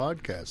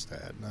podcast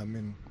hat. I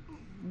mean,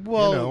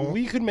 Well,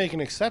 we could make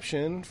an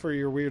exception for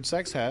your weird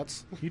sex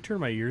hats. Can you turn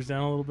my ears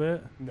down a little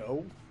bit?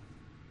 No.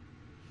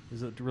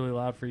 Is it really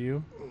loud for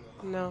you?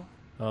 No.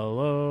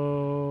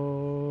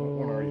 Hello?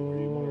 What one are you? Are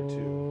you one or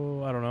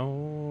two? I don't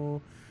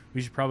know.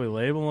 We should probably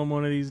label them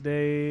one of these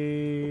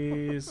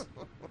days.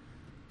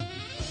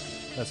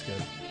 That's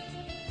good.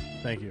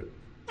 Thank you.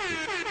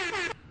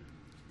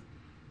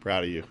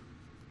 Proud of you.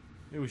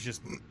 It was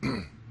just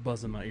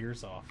buzzing my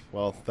ears off.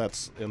 Well,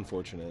 that's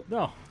unfortunate.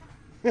 No.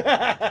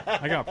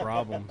 I got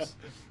problems.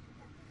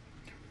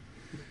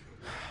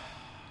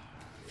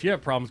 If you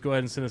have problems, go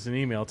ahead and send us an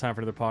email,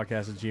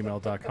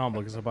 timeforanotherpodcast@gmail.com.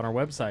 Look us up on our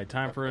website,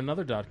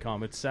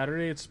 timeforanother.com. It's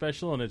Saturday, it's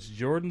special, and it's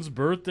Jordan's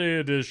birthday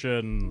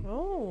edition.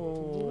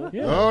 Oh.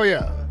 Yeah. Oh,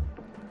 yeah.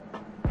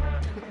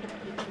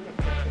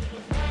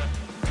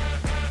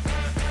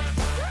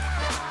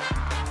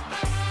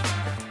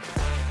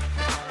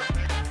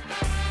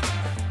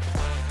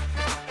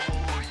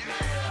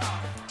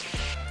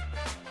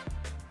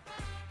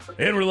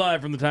 And we're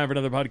live from the Time for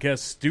Another Podcast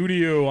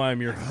studio.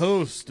 I'm your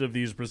host of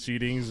these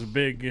proceedings,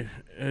 Big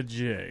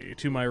J.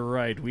 To my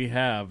right, we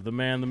have the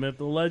man, the myth,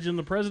 the legend,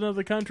 the president of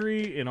the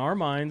country in our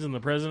minds, and the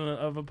president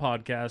of a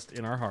podcast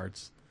in our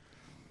hearts,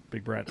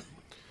 Big Brett.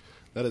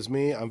 That is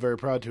me. I'm very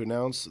proud to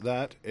announce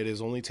that it is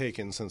only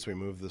taken since we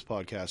moved this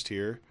podcast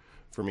here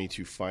for me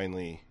to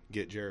finally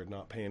get Jared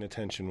not paying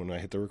attention when I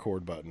hit the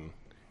record button.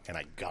 And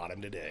I got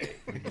him today.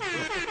 You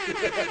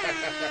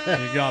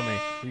got me.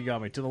 You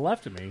got me. To the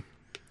left of me,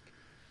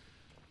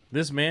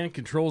 this man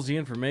controls the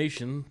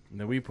information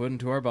that we put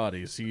into our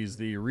bodies. He's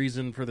the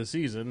reason for the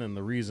season and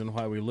the reason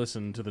why we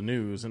listen to the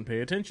news and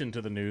pay attention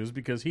to the news,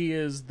 because he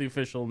is the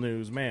official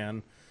news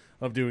man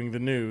of doing the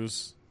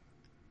news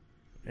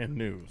and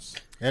news.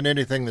 And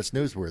anything that's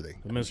newsworthy.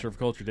 The Minister of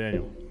Culture,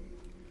 Daniel.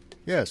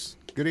 Yes.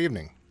 Good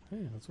evening.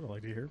 Hey, that's what I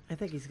like to hear. I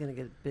think he's going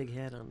to get a big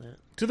head on that.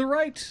 To the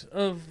right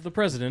of the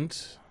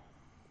president,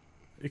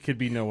 it could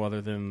be no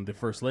other than the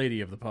first lady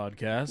of the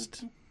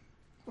podcast,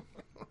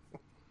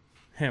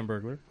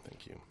 Hamburglar.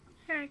 Thank you.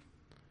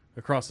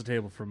 Across the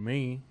table from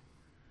me,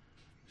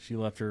 she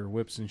left her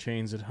whips and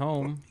chains at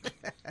home,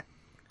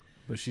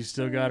 but she's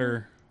still got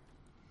her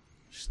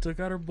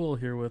bull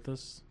here with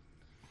us,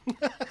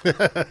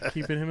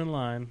 keeping him in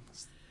line.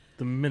 It's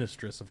the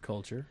Ministress of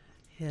Culture.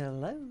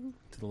 Hello.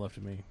 To the left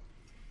of me.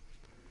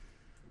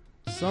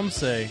 Some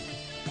say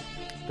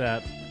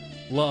that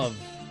love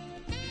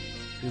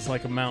is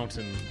like a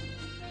mountain,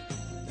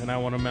 and I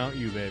want to mount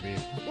you, baby.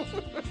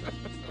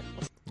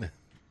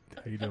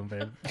 How you doing,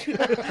 babe?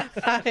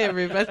 Hi,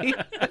 everybody.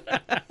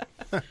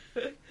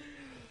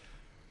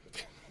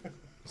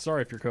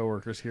 Sorry if your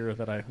coworkers hear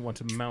that I want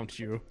to mount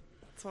you.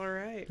 It's all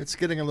right. It's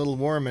getting a little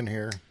warm in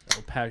here.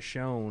 Oh,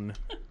 passion.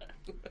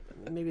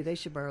 Maybe they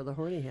should borrow the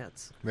horny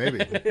hats. Maybe.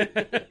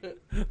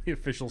 The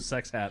official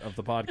sex hat of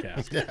the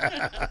podcast.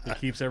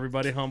 It keeps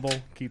everybody humble,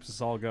 keeps us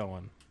all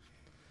going.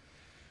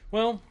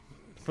 Well,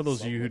 for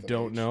those of you who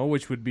don't know,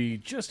 which would be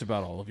just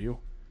about all of you,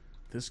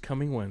 this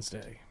coming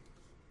Wednesday,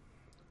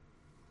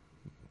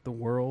 the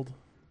world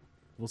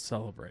will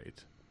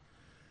celebrate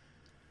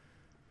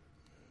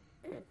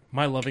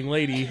my loving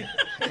lady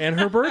and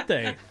her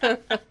birthday.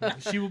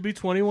 She will be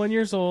 21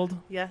 years old.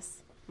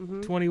 Yes.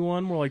 Mm-hmm.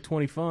 21, more like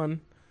 20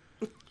 fun.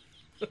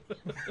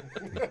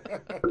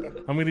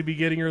 I'm going to be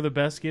getting her the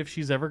best gift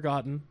she's ever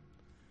gotten.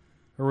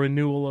 A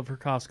renewal of her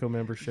Costco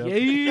membership.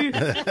 Yay.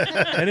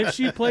 And if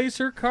she plays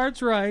her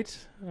cards right,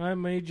 I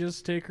may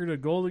just take her to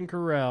Golden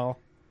Corral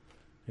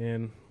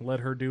and let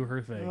her do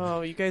her thing.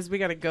 Oh, you guys, we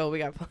got to go. We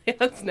got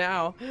plans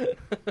now.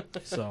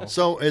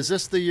 So is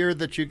this the year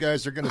that you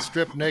guys are going to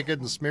strip naked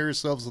and smear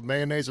yourselves with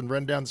mayonnaise and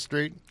run down the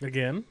street?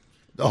 Again?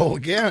 Oh,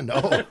 again?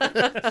 Oh,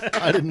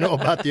 I didn't know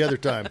about the other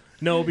time.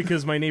 No,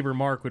 because my neighbor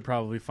Mark would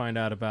probably find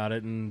out about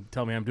it and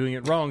tell me I'm doing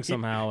it wrong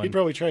somehow. He'd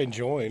probably try and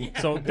join.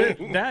 So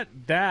that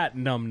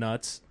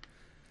numbnuts.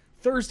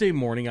 Thursday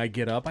morning, I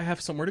get up. I have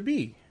somewhere to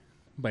be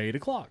by 8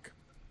 o'clock.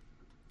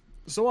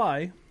 So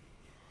I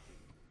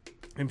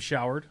am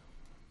showered.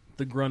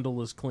 The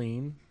grundle is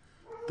clean.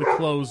 The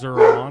clothes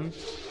are on.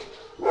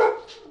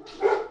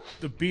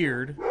 The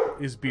beard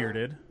is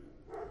bearded.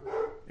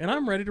 And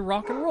I'm ready to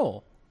rock and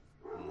roll.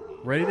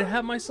 Ready to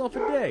have myself a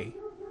day.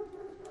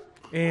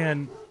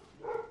 And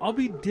I'll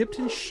be dipped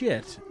in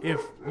shit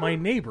if my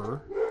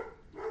neighbor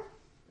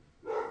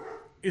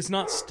is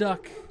not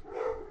stuck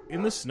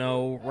in the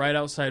snow right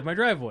outside my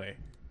driveway.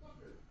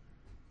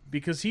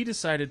 Because he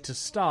decided to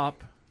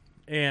stop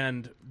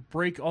and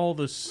break all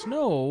the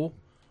snow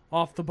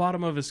off the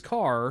bottom of his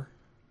car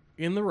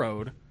in the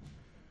road,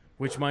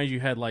 which, mind you,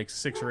 had like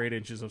 6 or 8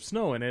 inches of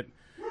snow in it,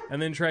 and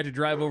then tried to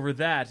drive over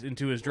that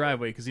into his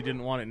driveway because he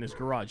didn't want it in his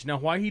garage. Now,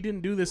 why he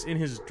didn't do this in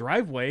his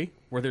driveway,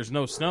 where there's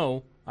no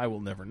snow, I will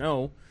never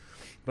know.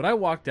 But I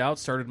walked out,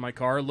 started my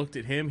car, looked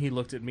at him, he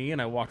looked at me,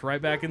 and I walked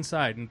right back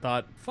inside and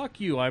thought, fuck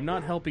you, I'm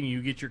not helping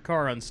you get your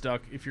car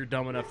unstuck if you're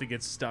dumb enough to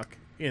get stuck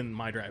in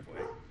my driveway.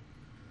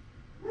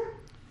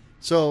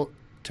 So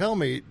tell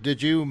me,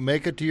 did you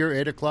make it to your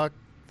 8 o'clock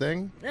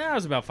thing? Yeah, I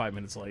was about 5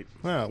 minutes late.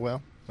 Oh,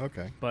 well,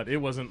 Okay. But it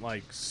wasn't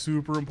like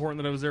super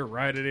important that I was there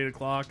right at 8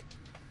 o'clock.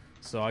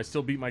 So I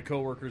still beat my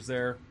coworkers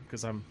there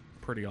because I'm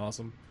pretty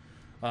awesome.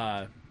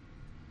 But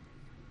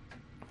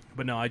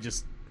no, I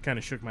just kind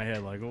of shook my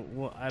head like,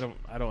 well, I don't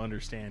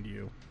understand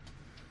you.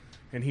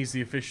 And he's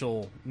the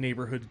official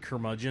neighborhood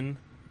curmudgeon,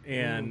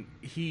 and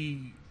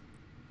he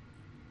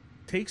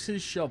takes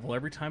his shovel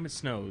every time it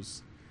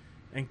snows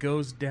and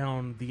goes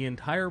down the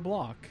entire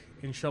block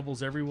and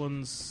shovels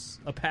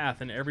a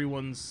path in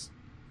everyone's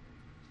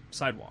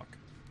sidewalk.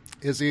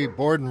 Is he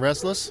bored and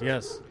restless?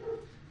 Yes.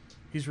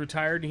 He's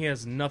retired and he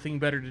has nothing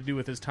better to do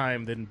with his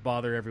time than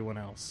bother everyone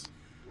else.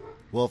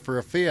 Well, for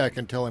a fee, I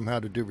can tell him how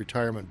to do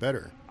retirement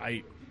better.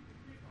 I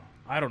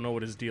don't know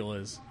what his deal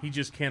is. He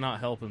just cannot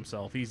help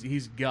himself.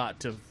 He's got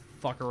to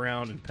fuck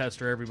around and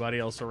pester everybody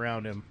else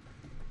around him.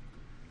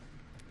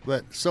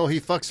 But so he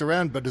fucks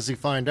around, but does he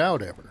find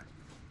out ever?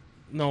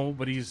 No,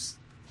 but he's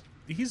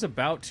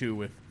about to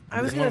with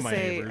I was one going of to my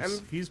say, neighbors.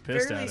 I'm He's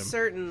pissed fairly at him.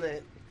 certain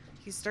that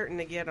he's starting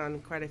to get on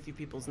quite a few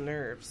people's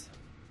nerves.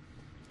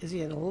 Is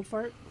he an old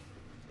fart?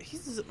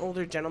 He's an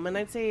older gentleman.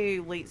 I'd say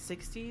late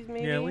 60s,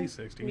 maybe. Yeah, late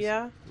 60s.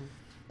 Yeah.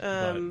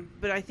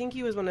 But I think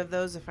he was one of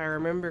those, if I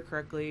remember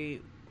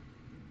correctly,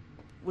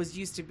 was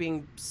used to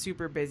being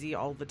super busy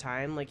all the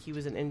time. Like, he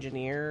was an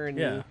engineer, and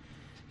Yeah.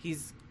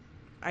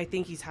 I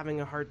think he's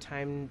having a hard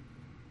time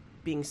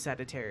being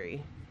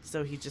sedentary.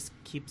 So he just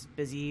keeps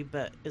busy,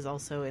 but is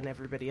also in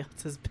everybody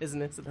else's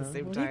business at the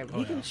same Well, time.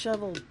 He can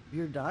shovel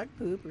your dog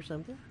poop or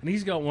something. And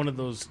he's got one of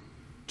those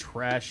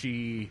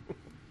trashy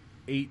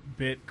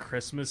 8-bit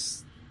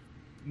Christmas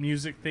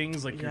music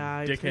things like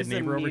Yeah, your he dickhead puts a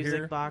neighbor over music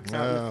here. box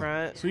out in the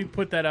front. So he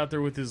put that out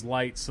there with his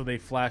lights so they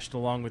flashed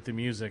along with the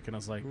music. And I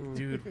was like,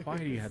 dude, why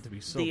do you have to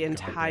be so The goddamn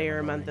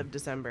entire month annoying? of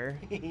December.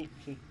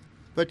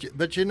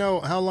 But you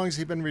know, how long's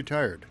he been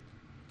retired?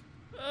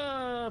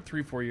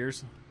 3-4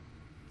 years.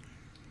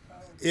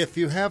 If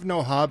you have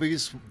no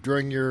hobbies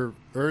during your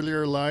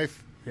earlier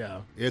life,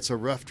 Yeah. it's a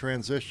rough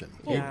transition.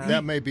 Yeah.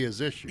 That may be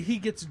his issue. He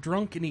gets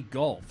drunk and he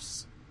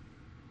golfs.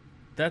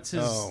 That's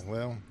his... Oh,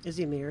 well. Is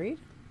he married?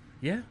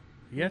 Yeah.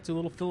 Yeah, it's a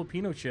little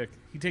Filipino chick.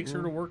 He takes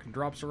her to work and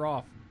drops her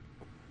off.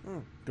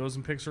 Goes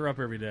and picks her up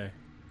every day.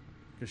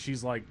 Because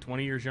she's like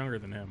 20 years younger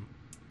than him.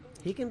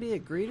 He can be a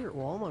greeter at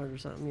Walmart or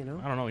something, you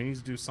know? I don't know. He needs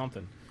to do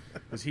something.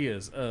 Because he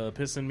is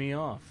pissing me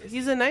off.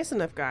 He's a nice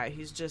enough guy.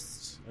 He's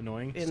just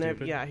Annoying, in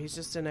stupid. he's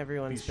just in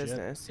everyone's Piece of shit.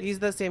 business. He's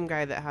the same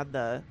guy that had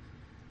the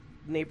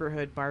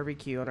neighborhood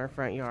barbecue in our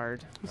front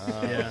yard.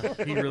 Yeah,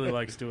 he really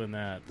likes doing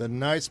that. The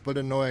nice but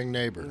annoying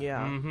neighbor.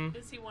 Yeah. Mm-hmm.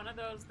 Is he one of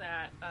those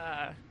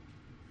that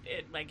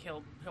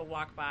he'll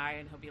walk by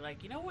and he'll be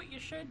like, you know what you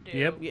should do?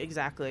 Yep. Yeah,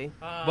 exactly.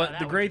 But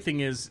the great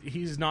thing is,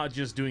 he's not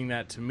just doing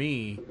that to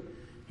me.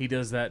 He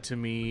does that to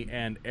me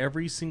and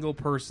every single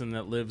person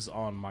that lives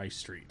on my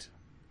street.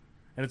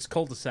 And it's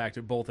cul-de-sac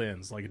at both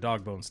ends, like a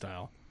dog bone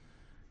style.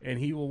 And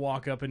he will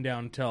walk up and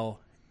down and tell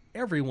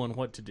everyone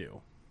what to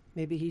do.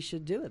 Maybe he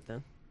should do it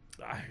then.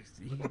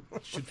 He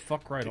should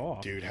fuck right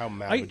off. Dude, how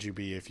mad would you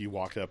be if you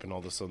walked up and all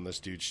of a sudden this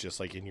dude's just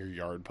like in your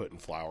yard putting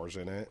flowers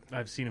in it?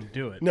 I've seen him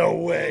do it. No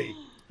way.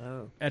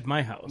 Oh. At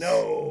my house. No.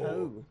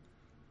 Oh.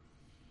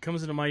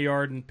 Comes into my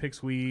yard and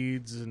picks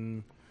weeds,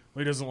 and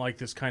he doesn't like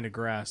this kind of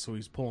grass, so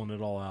he's pulling it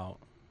all out.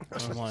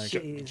 I'm like,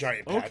 Jeez.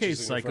 Giant okay,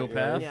 patches in your front psychopath.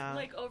 yard. Yeah.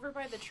 Like over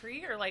by the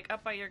tree or like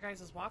up by your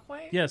guys'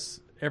 walkway? yes,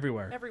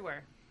 everywhere.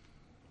 Everywhere.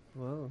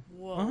 Whoa.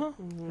 Whoa. Uh-huh.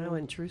 How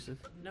intrusive.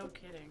 No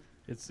kidding.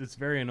 It's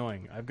very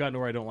annoying. I've gotten to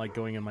where I don't like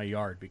going in my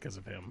yard because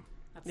of him.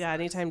 That Yeah, sucks.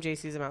 anytime Jay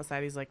sees him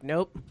outside, he's like,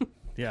 nope.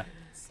 Yeah.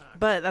 Sucks.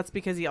 But that's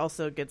because he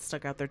also gets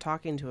stuck out there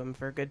talking to him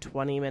for a good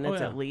 20 minutes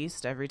yeah. at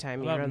least every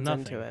time he About runs nothing.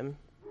 into him.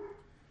 He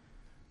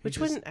Which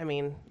just- wouldn't, I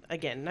mean,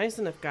 again, nice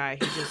enough guy.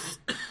 He just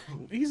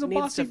He's a needs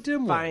bossy to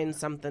dimwit. find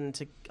something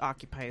to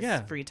occupy his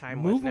Yeah. free time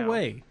Move with now.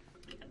 away.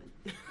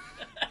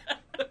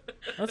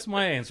 That's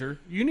my answer.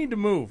 You need to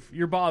move.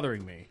 You're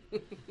bothering me.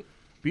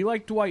 Be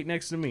like Dwight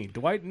next to me.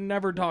 Dwight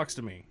never talks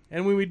to me.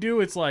 And when we do,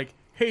 it's like,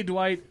 hey,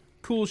 Dwight,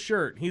 cool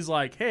shirt. He's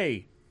like,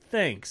 hey,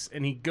 thanks.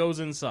 And he goes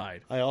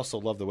inside. I also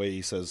love the way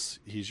he says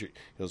he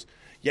goes,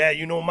 yeah,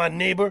 you know my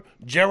neighbor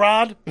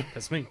Gerard.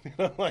 That's me.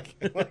 like,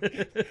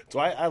 so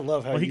I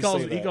love how Well, he you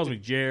calls say that. he calls me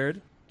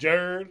Jared.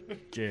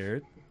 Jared.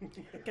 Jared.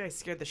 That guy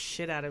scared the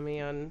shit out of me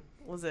on,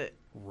 was it?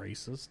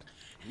 Racist.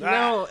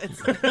 No,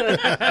 it's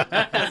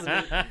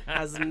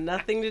has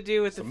nothing to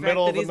do with the fact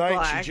middle that of the he's night, she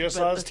black, just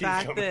saw but his the teeth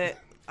fact coming. that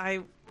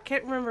I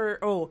can't remember.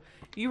 Oh,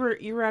 you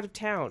were out of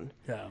town,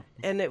 Yeah.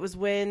 and it was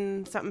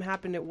when something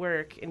happened at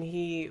work, and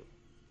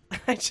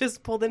I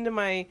just pulled into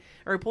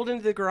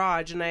the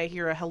garage, and I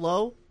hear a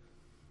hello,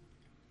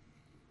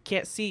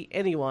 can't see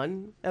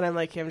anyone, and I'm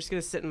like, hey, I'm just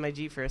gonna sit in my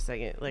Jeep for a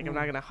second. Like, I'm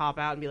not gonna hop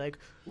out and be like,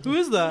 who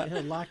is that?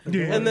 Yeah, lock the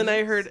door. And then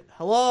I heard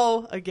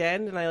hello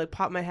again, and I like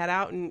popped my head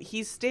out, and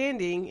he's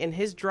standing in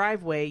his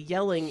driveway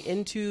yelling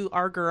into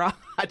our garage,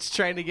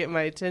 trying to get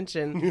my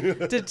attention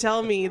to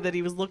tell me that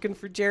he was looking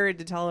for Jared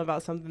to tell him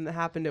about something that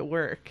happened at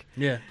work.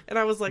 Yeah. And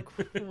I was like,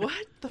 what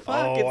the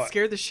fuck? It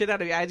scared the shit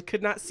out of me. I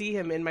could not see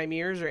him in my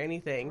mirrors or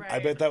anything. Right. I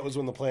bet that was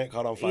when the plant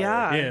caught on fire.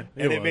 Yeah. Yeah.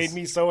 And it was. made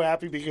me so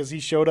happy because he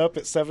showed up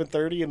at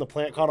 7:30 and the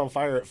plant caught on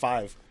fire at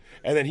 5.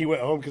 And then he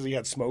went home because he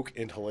had smoke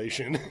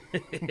inhalation.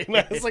 And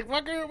I was like,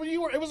 fucker,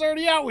 it was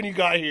already out when you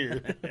got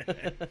here.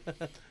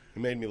 It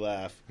made me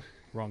laugh.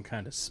 Wrong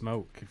kind of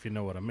smoke, if you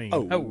know what I mean.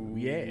 Oh.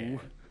 yeah.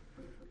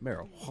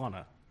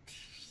 Marijuana.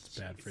 It's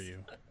bad for you.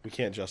 We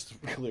can't just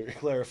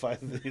clarify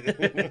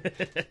the...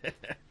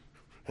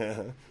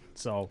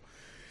 So,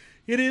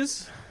 it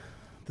is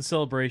the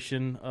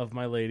celebration of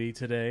my lady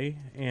today,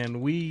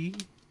 and we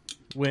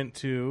went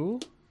to...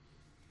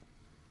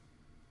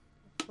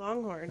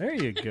 Longhorn. There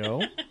you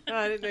go. Oh,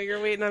 I didn't know you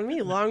were waiting on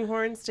me.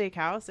 Longhorn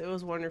Steakhouse. It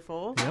was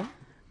wonderful.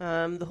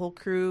 Yep. The whole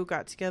crew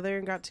got together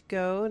and got to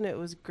go, and it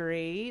was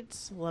great.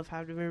 Love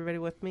having everybody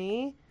with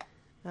me.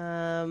 They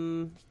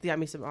got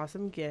me some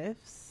awesome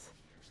gifts.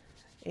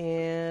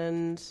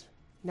 And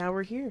now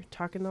we're here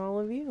talking to all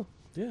of you.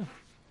 Yeah.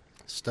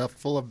 Stuffed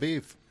full of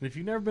beef. And if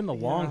you've never been to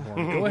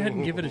Longhorn, go ahead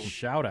and give it a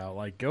shout out.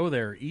 Like, go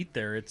there, eat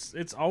there.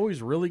 It's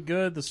always really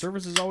good. The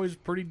service is always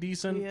pretty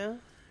decent. Yeah.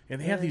 And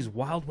they have these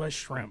Wild West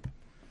shrimp.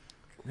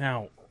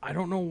 Now, I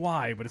don't know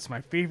why, but it's my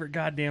favorite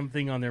goddamn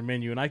thing on their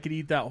menu, and I could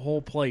eat that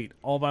whole plate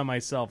all by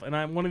myself.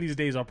 And one of these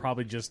days, I'll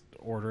probably just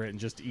order it and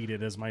just eat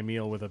it as my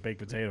meal with a baked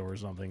potato or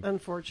something.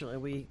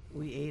 Unfortunately,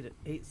 we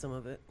ate some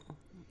of it.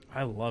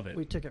 I love it.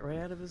 We took it right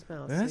out of his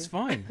mouth. That's see?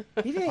 fine.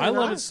 He didn't I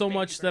love not. it so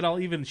much that I'll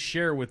even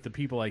share with the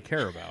people I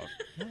care about.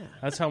 Yeah.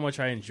 That's how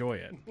much I enjoy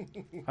it.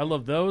 I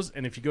love those,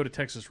 and if you go to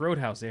Texas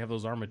Roadhouse, they have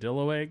those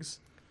armadillo eggs.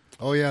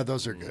 Oh, yeah,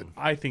 those are good.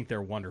 I think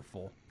they're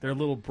wonderful. They're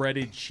little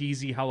breaded,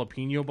 cheesy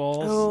jalapeno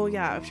balls. Oh,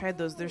 yeah. I've tried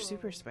those. They're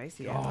super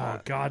spicy. I Oh,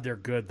 thought. God, they're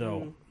good,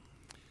 though.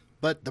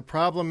 But the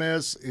problem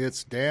is,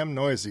 it's damn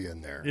noisy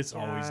in there. It's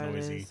always Yeah, it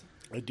noisy. is.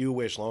 I do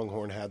wish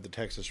Longhorn had the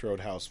Texas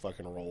Roadhouse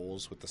fucking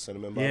rolls with the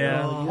cinnamon butter.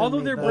 Yeah, Oh, although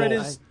yummy. their bread Oh,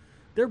 is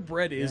good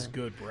bread.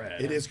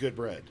 It is good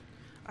bread.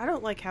 I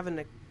don't like having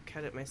to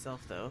cut it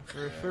myself, though,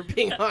 for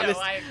being honest.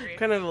 I agree. I'm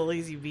kind of a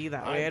lazy bee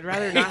that way. I'd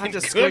rather not have to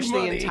Good squish the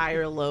money.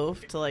 entire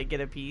loaf to, like,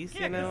 get a piece,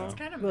 Yeah, you 'cause know? it's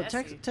kind of Well,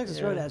 messy. Texas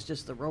Yeah. Road has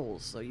just the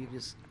rolls, so you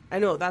just I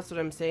know, that's what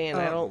I'm saying.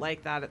 I don't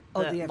like that,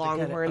 Oh, that you have to cut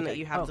it. Longhorn that Okay.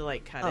 you have Oh. to,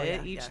 like, cut Oh,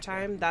 it yeah, each yeah,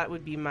 time. That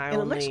would be my and it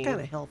only... looks kind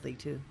of healthy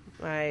too.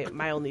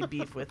 My only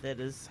beef with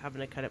it is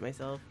having to cut it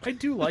myself. I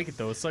do like it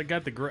though. It's like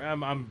got the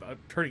I'm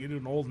turning into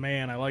an old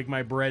man. I like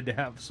my bread to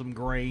have some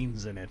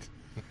grains in it.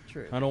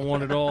 True. I don't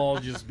want it all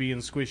just being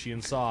squishy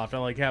and soft. I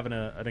like having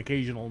an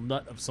occasional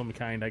nut of some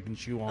kind I can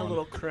chew on. A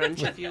little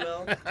crunch, if you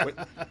will.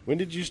 When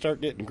did you start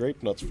getting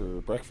grape nuts for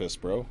breakfast,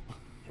 bro?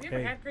 Have you ever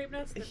Hey. had grape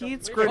nuts? They're He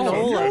eats delicious.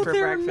 granola no, for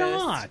they're breakfast.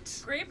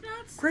 not. Grape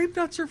nuts? Grape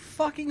nuts are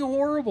fucking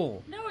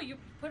horrible. No, you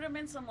put them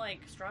in some like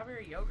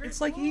strawberry yogurt. It's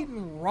like Oh.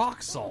 eating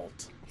rock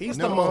salt. He's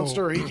No. the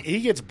monster.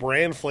 He gets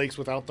bran flakes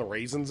without the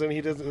raisins, and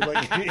he doesn't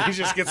like. He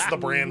just gets the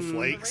bran The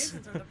flakes.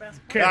 raisins are the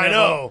best part. Okay. I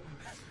know.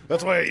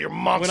 That's why you're a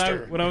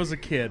monster. When I was a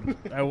kid,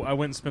 I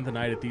went and spent the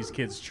night at these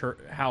kids'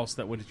 house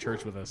that went to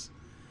church with us,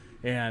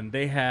 and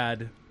they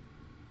had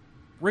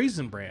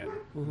raisin bran.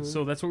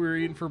 So that's what we were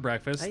eating for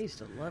breakfast. I used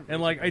to love it.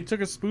 And like I took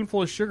a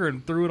spoonful of sugar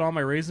and threw it on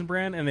my raisin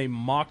bran, and they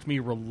mocked me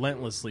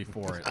relentlessly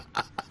for it.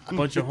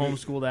 Bunch of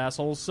homeschooled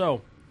assholes.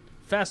 So,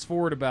 fast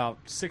forward about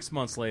 6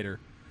 months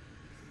later,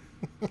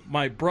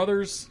 my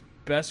brother's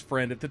best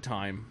friend at the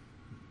time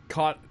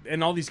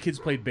and all these kids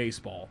played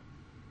baseball.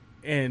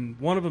 And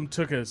one of them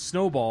took a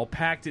snowball,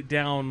 packed it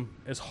down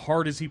as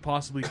hard as he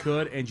possibly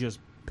could, and just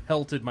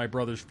pelted my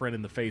brother's friend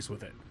in the face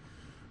with it.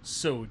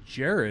 So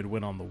Jared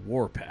went on the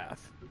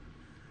warpath.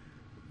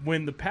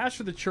 When the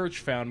pastor of the church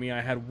found me,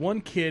 I had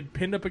one kid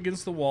pinned up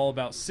against the wall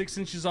about 6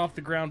 inches off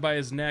the ground by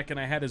his neck, and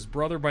I had his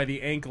brother by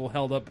the ankle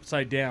held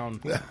upside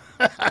down,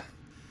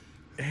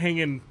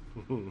 hanging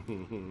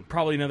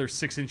probably another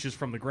 6 inches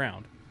from the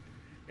ground.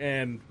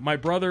 And my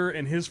brother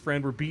and his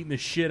friend were beating the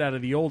shit out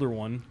of the older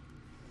one,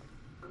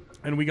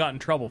 and we got in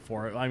trouble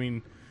for it. I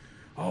mean,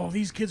 oh,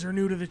 these kids are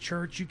new to the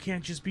church. You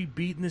can't just be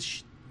beating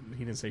this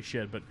he didn't say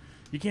shit, but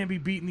you can't be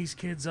beating these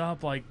kids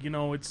up. Like,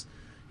 it's,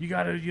 you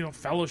gotta,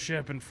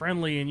 fellowship and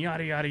friendly and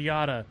yada, yada,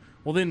 yada.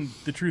 Well, then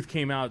the truth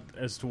came out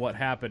as to what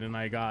happened, and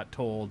I got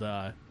told,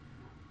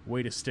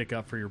 way to stick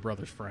up for your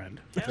brother's friend.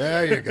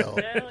 There you go.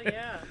 Hell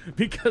yeah.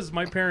 Because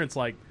my parents,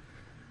 like,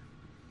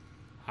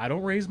 I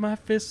don't raise my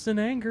fists in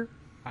anger.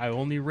 I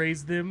only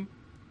raise them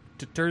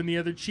to turn the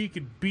other cheek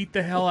and beat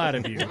the hell out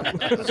of you.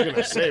 I was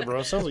gonna say, bro.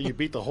 It sounds like you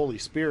beat the Holy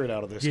Spirit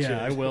out of this kid.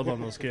 Yeah, I wailed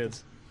on those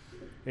kids.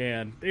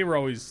 And they were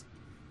always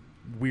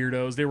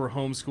weirdos. They were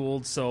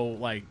homeschooled, so,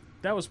 like,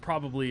 I was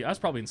probably in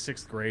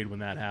 6th grade when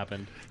that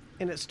happened.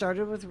 And it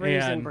started with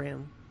raisin And-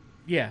 bran.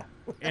 Yeah.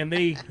 And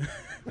they,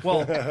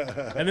 well,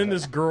 and then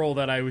this girl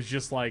that I was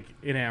just, like,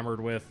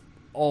 enamored with,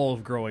 all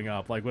of growing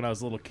up. Like when I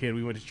was a little kid,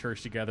 we went to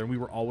church together, and we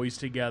were always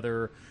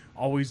together,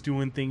 always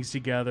doing things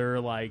together.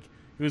 Like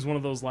it was one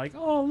of those like,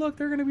 oh look,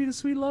 they're gonna be the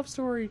sweet love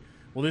story.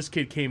 Well, this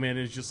kid came in and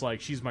is just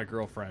like, she's my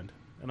girlfriend,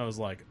 and I was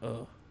like,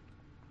 ugh,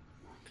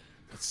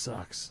 it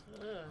sucks.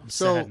 I'm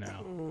sad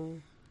now.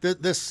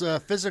 This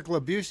physical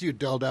abuse you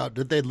dealt out,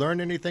 did they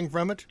learn anything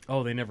from it?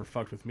 Oh, they never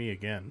fucked with me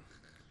again.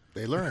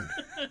 They learned.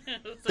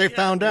 They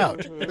found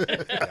out.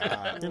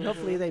 And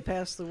hopefully they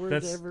pass the word to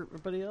That's-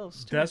 everybody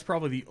else. Too. That's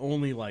probably the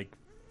only like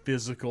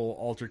physical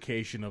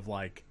altercation of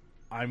like,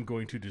 I'm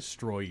going to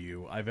destroy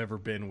you I've ever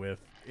been with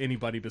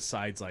anybody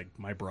besides like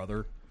my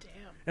brother. Damn.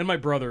 And my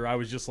brother, I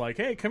was just like,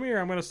 hey, come here,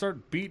 I'm going to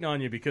start beating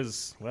on you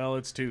because, well,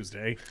 it's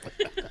Tuesday.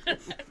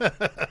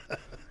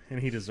 And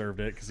he deserved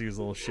it because he was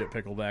a little shit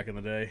pickle back in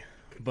the day.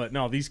 But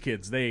no, these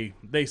kids, they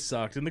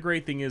sucked. And the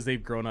great thing is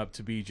they've grown up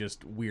to be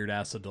just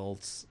weird-ass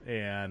adults,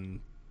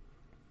 and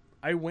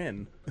I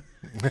win.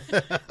 That's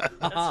true.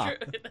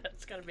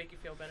 That's got to make you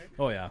feel better.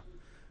 Oh, yeah.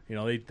 You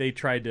know, they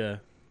tried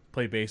to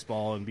play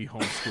baseball and be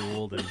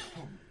homeschooled, and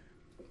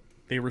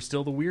they were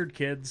still the weird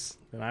kids,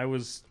 and I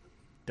was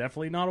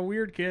definitely not a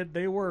weird kid.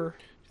 They were.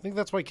 I think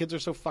that's why kids are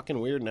so fucking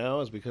weird now,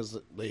 is because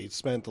they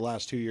spent the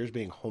last 2 years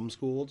being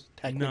homeschooled,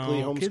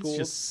 technically No, homeschooled. kids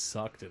just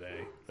suck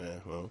today. Yeah,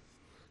 well,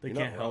 They You're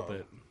can't not help wrong.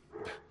 it.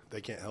 they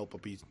can't help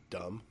but be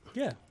dumb.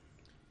 Yeah.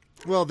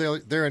 Well,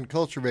 they're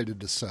enculturated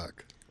to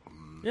suck.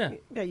 Yeah.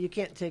 Yeah, you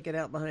can't take it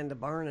out behind the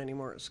barn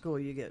anymore at school.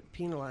 You get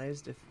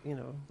penalized if, you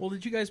know. Well,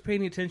 did you guys pay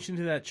any attention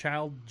to that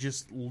child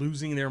just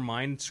losing their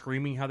mind,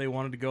 screaming how they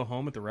wanted to go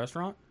home at the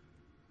restaurant?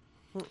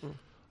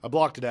 I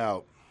blocked it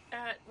out.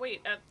 At the Yeah.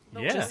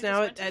 one Just we now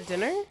went at to?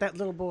 dinner? That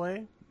little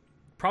boy.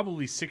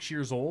 Probably 6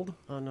 years old,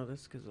 Oh, no,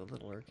 that's because of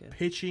littler kid.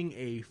 pitching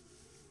a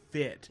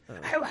fit.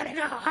 I want to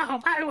go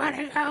home. I want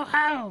to go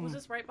home. Was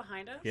this right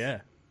behind us? Yeah.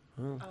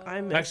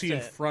 I missed Actually in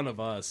it. front of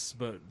us,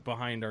 but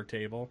behind our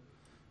table.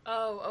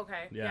 Oh,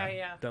 okay.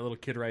 Yeah. That little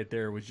kid right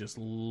there was just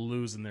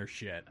losing their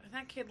shit.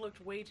 That kid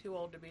looked way too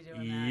old to be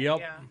doing that. Yep.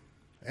 Yeah.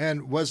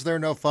 And was there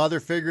no father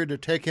figure to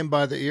take him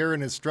by the ear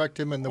and instruct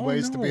him in the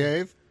ways to no.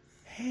 behave?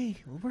 Hey,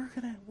 we're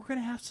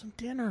gonna have some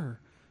dinner.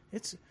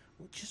 It's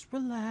just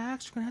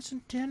relax. We're gonna have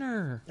some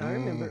dinner. I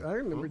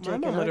remember My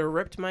taking mom would her. have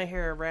ripped my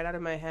hair right out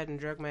of my head and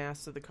dragged my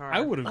ass to the car.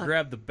 I would have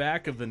grabbed the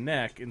back of the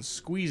neck and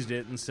squeezed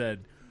it and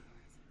said,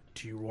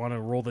 "Do you want to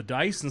roll the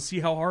dice and see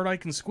how hard I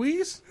can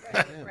squeeze?"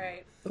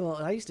 Right. Well,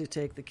 I used to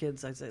take the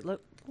kids. I'd say, look,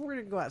 we're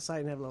going to go outside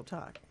and have a little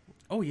talk.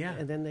 Oh yeah.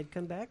 And then they'd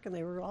come back and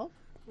they were all.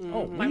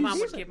 Oh, My mom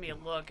would give me a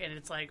look, and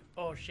it's like,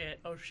 oh shit,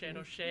 oh shit,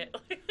 oh shit.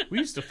 we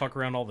used to fuck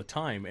around all the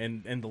time,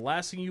 and the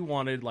last thing you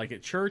wanted, like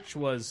at church,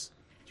 was,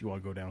 do you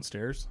want to go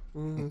downstairs?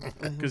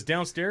 Because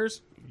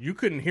downstairs, you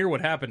couldn't hear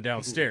what happened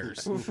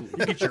downstairs.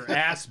 You get your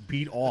ass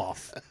beat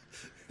off.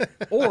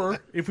 Or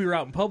if we were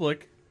out in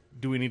public,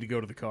 do we need to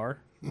go to the car?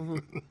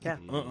 Yeah.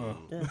 Uh-uh.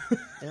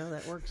 Yeah,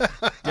 that works.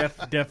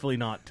 Definitely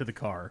not to the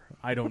car.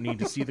 I don't need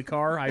to see the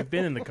car. I've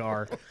been in the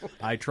car.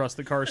 I trust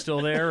the car's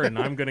still there, and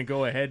I'm going to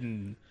go ahead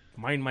and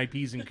mind my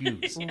P's and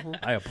Q's.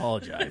 I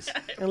apologize.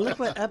 And look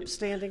what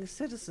upstanding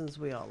citizens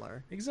we all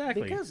are.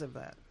 Exactly. Because of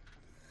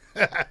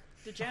that.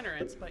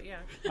 Degenerates, but yeah.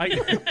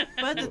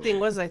 But the thing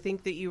was, I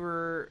think that you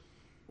were,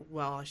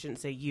 well, I shouldn't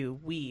say you,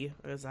 we,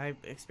 as I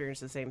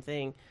experienced the same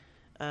thing,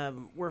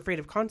 we're afraid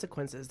of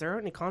consequences. There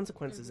aren't any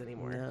consequences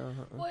anymore. No.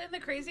 Well, and the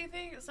crazy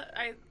thing is,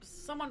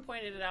 someone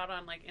pointed it out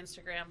on like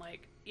Instagram.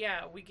 Like,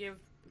 yeah, we give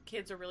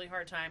kids a really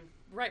hard time,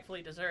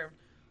 rightfully deserved,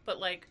 but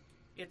like,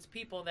 it's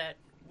people that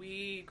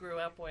we grew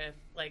up with,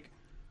 like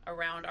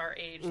around our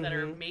age, that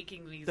are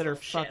making these That are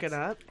little fucking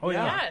shits. up. Oh,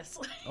 yeah. Yes.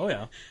 Oh,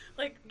 yeah.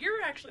 Like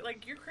you're actually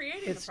like you're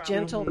creating It's the problem.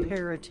 gentle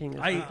parenting is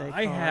I- what they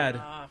I call had-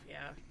 it.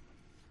 Yeah.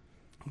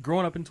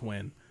 Growing up in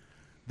Twin,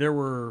 there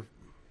were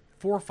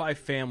 4 or 5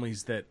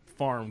 families that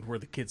farmed where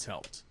the kids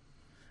helped,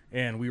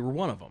 and we were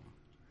one of them.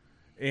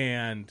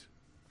 And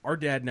our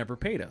dad never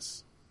paid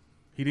us.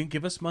 He didn't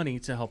give us money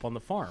to help on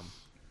the farm.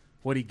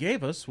 What he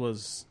gave us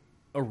was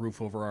a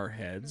roof over our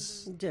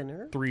heads,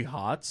 Dinner. 3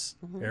 hots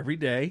every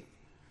day.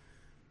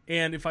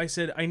 And if I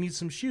said, I need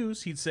some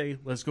shoes, he'd say,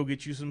 let's go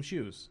get you some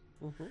shoes.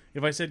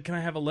 If I said, can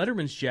I have a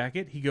Letterman's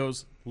jacket? He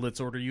goes, let's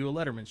order you a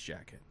Letterman's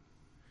jacket.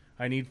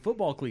 I need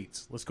football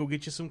cleats. Let's go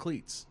get you some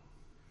cleats.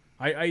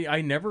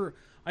 I never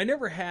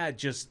had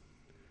just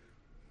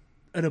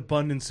an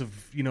abundance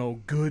of,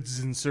 goods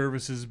and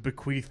services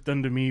bequeathed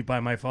unto me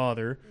by my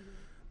father.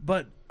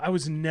 But I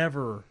was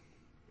never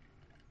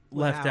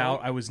left Wow.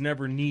 out. I was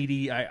never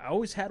needy. I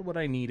always had what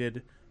I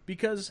needed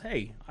because,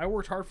 hey, I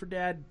worked hard for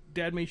Dad.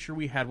 Dad made sure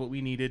we had what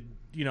we needed,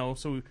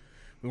 so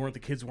we weren't the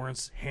kids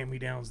weren't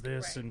hand-me-downs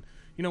this. Right.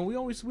 And, we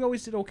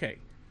always did okay.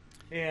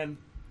 And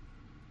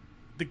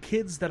the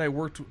kids that I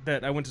went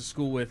to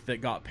school with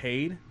that got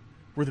paid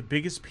were the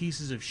biggest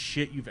pieces of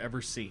shit you've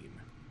ever seen.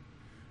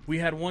 We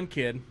had one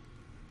kid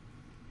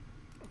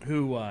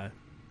who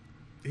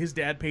his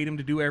dad paid him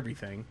to do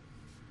everything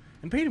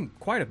and paid him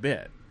quite a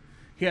bit.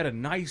 He had a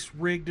nice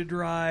rig to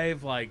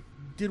drive,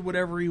 did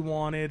whatever he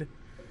wanted.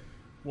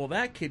 Well,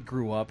 that kid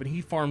grew up and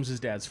he farms his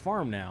dad's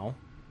farm now,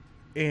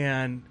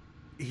 and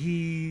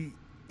he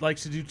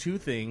likes to do two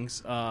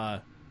things: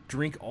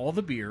 drink all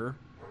the beer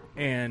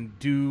and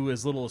do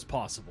as little as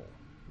possible,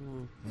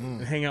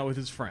 and hang out with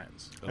his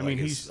friends. I mean,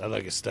 I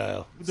like his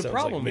style. The Sounds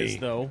problem like me. is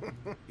though,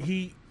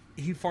 he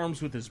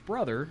farms with his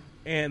brother,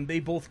 and they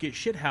both get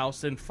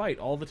shithoused and fight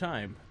all the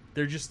time.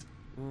 They're just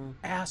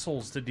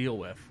assholes to deal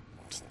with.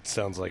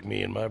 Sounds like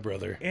me and my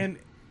brother. And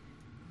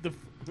the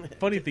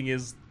funny thing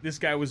is, this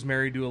guy was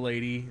married to a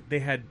lady. They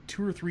had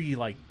 2 or 3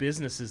 like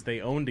businesses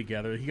they owned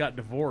together. He got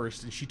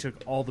divorced, and she took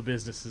all the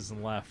businesses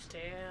and left.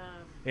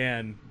 Damn.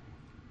 And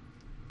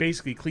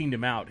basically cleaned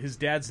him out. His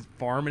dad's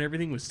farm and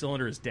everything was still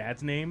under his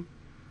dad's name,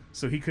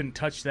 so he couldn't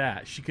touch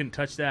that. She couldn't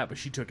touch that, but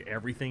she took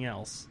everything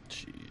else.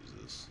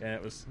 Jesus. And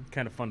it was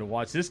kind of fun to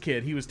watch. This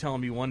kid, he was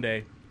telling me one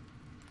day,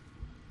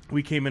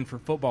 we came in for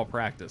football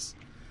practice,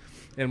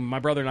 and my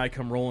brother and I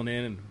come rolling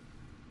in,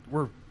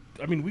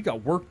 and we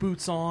got work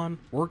boots on,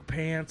 work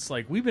pants.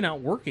 Like, we've been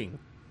out working.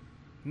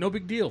 No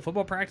big deal.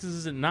 Football practice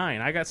is at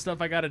 9. I got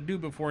stuff I got to do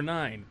before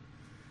 9.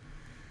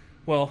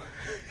 Well,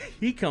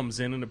 he comes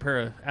in a pair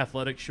of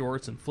athletic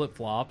shorts and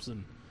flip-flops,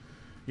 and,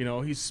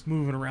 he's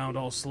moving around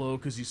all slow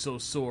because he's so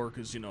sore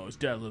because, his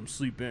dad let him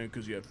sleep in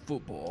because he had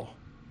football.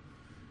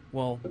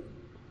 Well,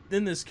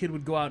 then this kid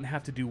would go out and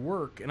have to do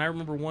work, and I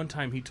remember one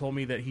time he told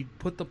me that he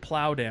put the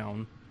plow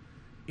down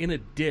in a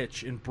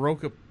ditch and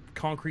broke a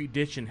concrete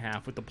ditch in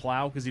half with the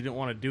plow because he didn't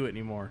want to do it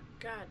anymore.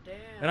 God damn.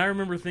 And I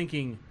remember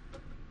thinking,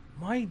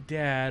 my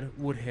dad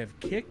would have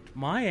kicked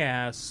my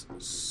ass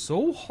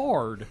so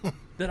hard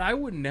that I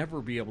would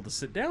never be able to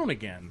sit down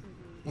again.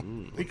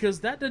 Because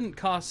that didn't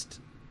cost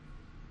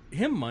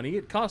him money,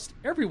 it cost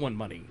everyone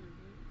money.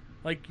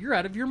 Like, you're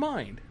out of your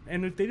mind.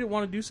 And if they didn't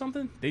want to do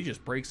something, they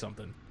just break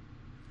something.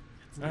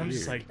 And I'm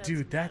just like,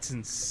 dude, that's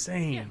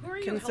insane. Yeah, who are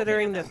you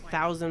Considering the helping at that point?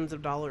 thousands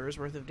of dollars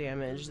worth of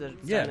damage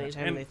that's done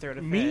anytime and they throw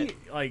a me,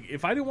 fit. like,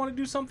 if I didn't want to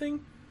do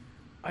something,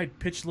 I'd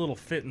pitch a little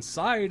fit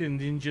inside and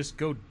then just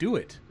go do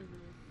it.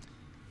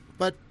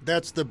 But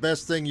that's the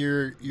best thing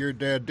your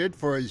dad did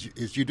for us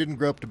is you didn't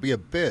grow up to be a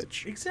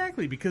bitch.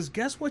 Exactly, because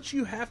guess what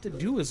you have to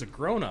do as a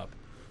grown-up?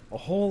 A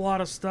whole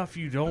lot of stuff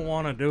you don't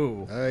want to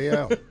do.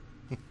 Yeah.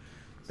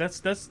 That's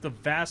the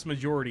vast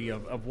majority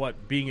of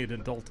what being an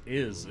adult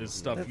is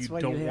stuff That's you why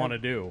don't you want to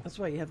have- do. That's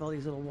why you have all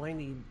these little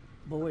whiny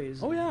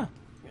boys. Oh, yeah.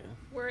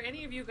 Were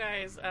any of you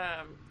guys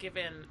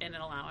given an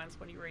allowance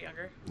when you were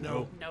younger?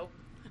 No. Nope.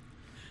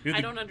 Dude,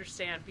 I don't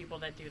understand people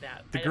that do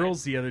that. The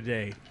girls the other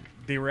day,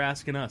 they were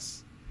asking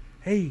us,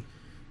 hey,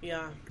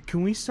 Yeah.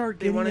 can we start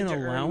They getting wanted an to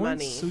earn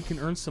allowance money. so we can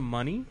earn some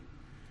money?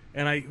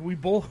 And we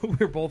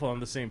were both on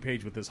the same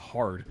page with this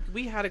hard.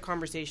 We had a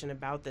conversation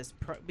about this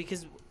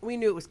because we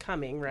knew it was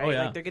coming, right? Oh,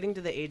 yeah. Like, they're getting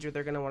to the age where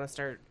they're going to want to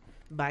start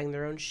buying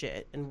their own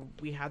shit. And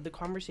we had the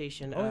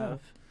conversation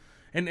of...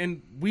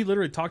 And we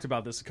literally talked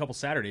about this a couple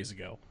Saturdays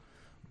ago.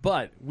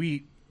 But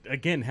we,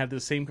 again, had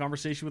the same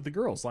conversation with the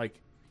girls. Like,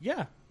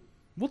 yeah,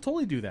 we'll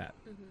totally do that.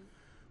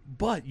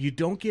 But you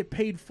don't get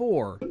paid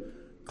for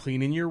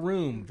cleaning your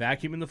room,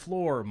 vacuuming the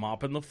floor,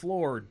 mopping the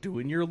floor,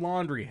 doing your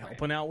laundry,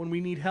 helping out when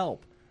we need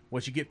help.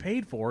 What you get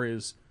paid for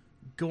is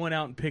going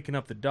out and picking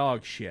up the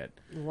dog shit,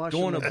 Washing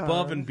going the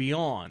above car. and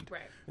beyond,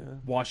 Right.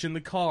 washing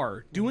the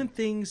car, doing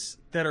things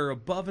that are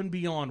above and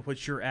beyond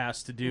what you're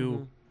asked to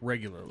do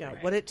regularly. Yeah,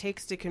 what it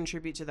takes to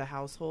contribute to the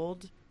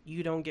household,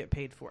 you don't get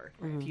paid for.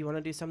 If you want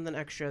to do something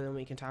extra, then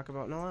we can talk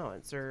about an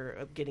allowance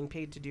or getting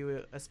paid to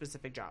do a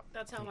specific job.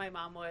 That's how my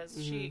mom was.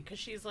 Because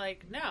she's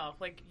like, no,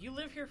 like, you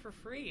live here for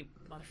free,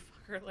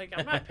 motherfucker. Like,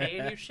 I'm not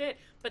paying you shit.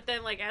 But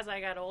then, like, as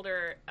I got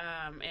older,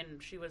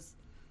 and she was,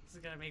 this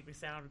is going to make me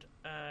sound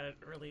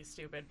really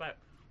stupid, but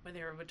when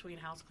they were between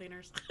house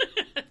cleaners,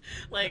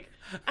 like,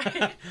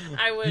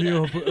 I would...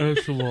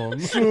 echelon.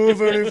 So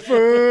very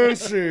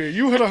fancy.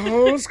 You had a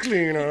house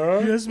cleaner.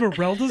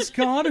 Esmeralda's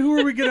gone? Who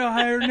are we going to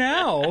hire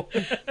now?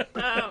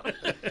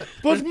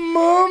 But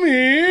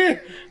mommy.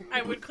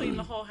 I would clean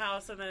the whole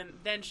house, and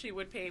then she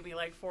would pay me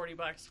like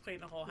 $40 to clean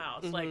the whole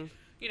house, like,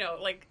 you know,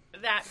 like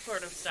that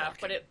sort of stuff.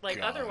 But it, like,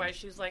 otherwise,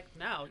 she's like,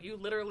 no, you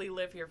literally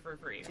live here for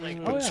free.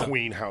 Like,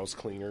 Between house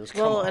cleaners.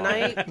 Come Well, on. and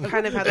I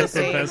kind of had the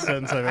same. best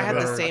sentence I've I had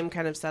ever the heard. same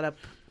kind of setup,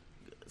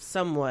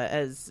 somewhat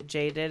as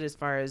Jay did, as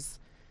far as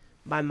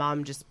my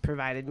mom just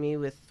provided me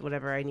with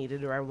whatever I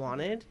needed or I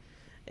wanted.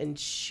 And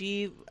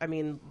she, I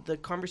mean, the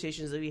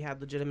conversations that we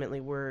had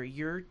legitimately were,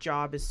 your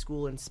job is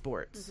school and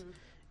sports.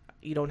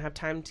 You don't have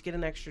time to get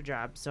an extra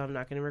job, so I'm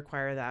not going to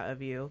require that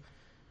of you.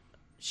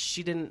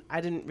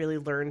 I didn't really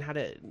learn how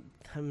to,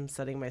 I'm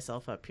setting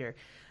myself up here.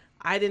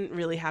 I didn't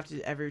really have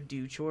to ever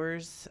do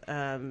chores.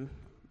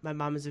 My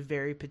mom is a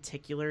very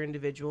particular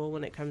individual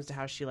when it comes to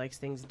how she likes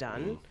things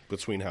done.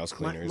 Between house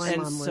cleaners. My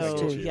And mom was so,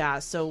 too. yeah,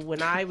 so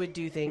when I would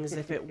do things,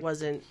 if it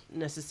wasn't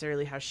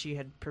necessarily how she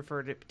had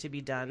preferred it to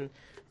be done,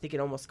 I think it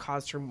almost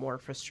caused her more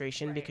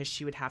frustration because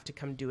she would have to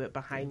come do it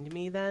behind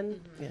me then.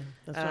 Yeah,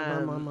 that's what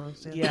my mom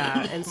was.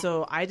 Yeah, and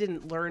so I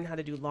didn't learn how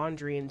to do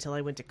laundry until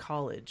I went to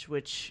college,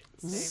 which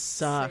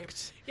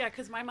sucked. yeah,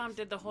 because my mom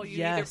did the whole, you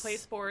Yes. either play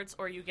sports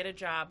or you get a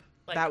job.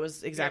 Like, That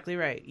was exactly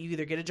right. You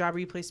either get a job or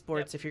you play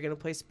sports. Yep. If you're going to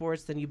play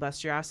sports, then you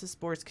bust your ass at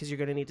sports because you're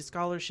going to need a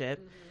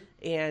scholarship.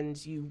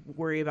 and you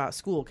worry about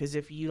school, because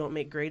if you don't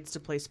make grades to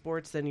play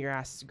sports, then your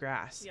ass is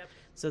grass. Yep.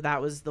 So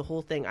that was the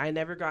whole thing. I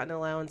never got an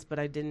allowance, but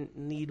I didn't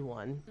need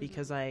one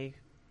because I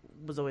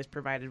was always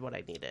provided what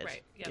I needed.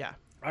 Right. Yep. Yeah.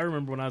 I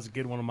remember when I was a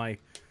kid, one of my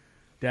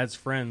dad's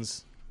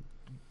friends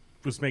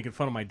was making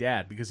fun of my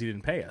dad because he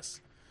didn't pay us.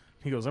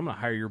 He goes, "I'm going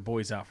to hire your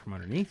boys out from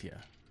underneath you."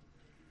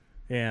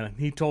 And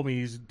he told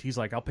me, he's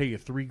like, "I'll pay you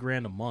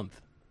 $3,000 a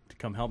month to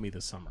come help me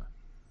this summer."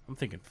 I'm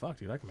thinking, fuck,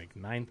 dude, I can make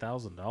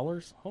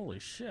 $9,000? Holy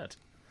shit.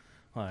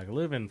 Like,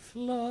 living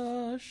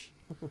flush.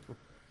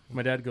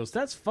 My dad goes,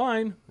 "That's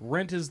fine.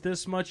 Rent is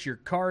this much. Your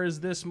car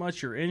is this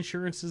much. Your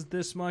insurance is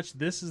this much.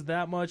 This is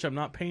that much. I'm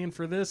not paying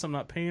for this. I'm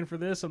not paying for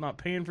this. I'm not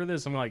paying for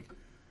this." I'm like,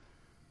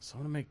 so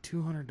I'm going to make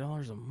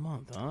 $200 a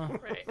month, huh?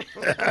 Right.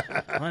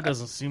 That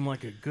doesn't seem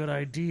like a good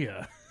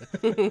idea.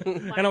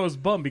 And I was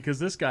bummed because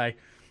this guy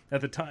at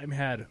the time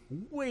had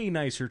way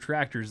nicer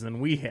tractors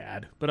than we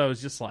had. But I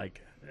was just like,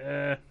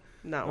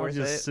 Not I'll worth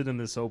just it. sit in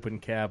this open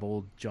cab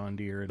old John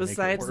Deere and make it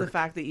Besides the work.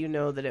 fact that you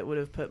know that it would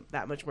have put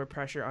that much more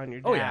pressure on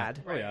your Oh, yeah.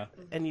 dad, Oh, yeah.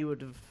 and you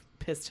would have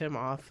pissed him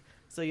off.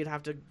 So you'd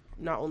have to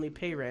not only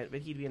pay rent,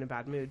 but he'd be in a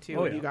bad mood too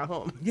Oh, when yeah. you got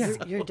home. Yeah.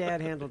 Your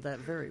dad handled that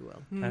very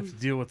well. I have to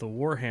deal with the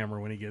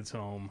Warhammer when he gets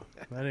home.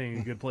 That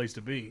ain't a good place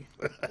to be.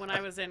 When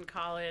I was in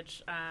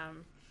college,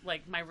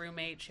 like my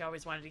roommate, she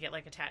always wanted to get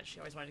like she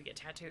always wanted to get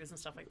tattoos and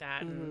stuff like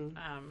that. And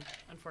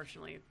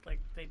unfortunately, like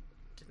they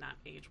did not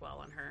age well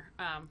on her.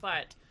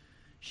 But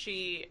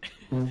she,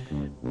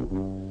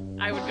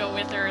 I would go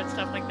with her and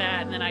stuff like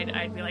that, and then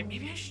I'd be like,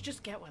 maybe I should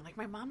just get one. Like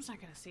my mom's not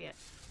gonna see it.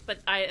 But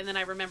and then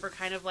I remember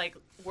kind of like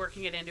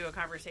working it into a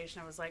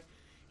conversation. I was like,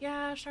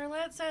 yeah,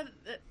 Charlotte said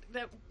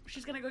that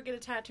she's gonna go get a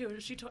tattoo,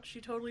 and she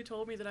totally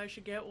told me that I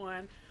should get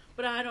one.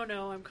 But I don't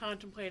know. I'm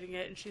contemplating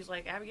it. And she's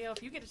like, Abigail,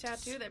 if you get a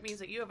tattoo, that means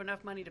that you have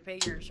enough money to pay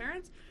your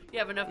insurance. You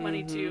have enough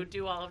money to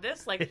do all of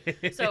this. Like,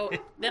 so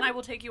then I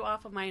will take you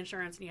off of my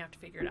insurance, and you have to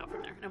figure it out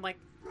from there. And I'm like,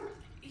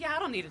 yeah, I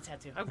don't need a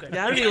tattoo. I'm good.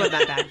 Yeah, I don't need one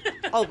that bad.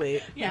 I'll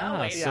wait. Yeah,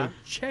 I'll wait. So Yeah.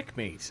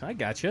 checkmate. I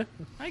gotcha.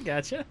 I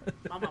gotcha.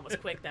 My mom was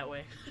quick that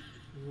way.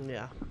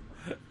 Yeah.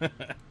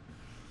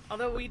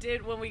 Although we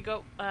did when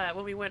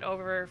we went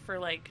over for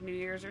like New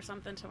Year's or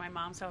something to my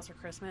mom's house for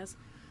Christmas,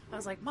 I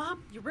was like,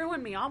 "Mom, you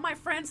ruined me. All my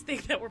friends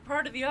think that we're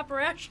part of the upper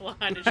echelon,"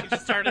 and she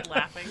just started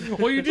laughing.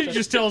 Well, you did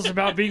just tell us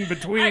about being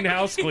between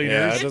house cleaners.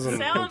 Yeah, It doesn't-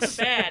 sounds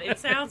bad. It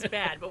sounds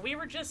bad, but we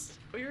were just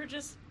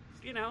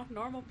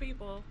normal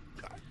people.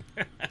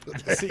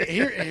 See,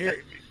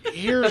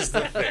 here's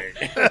the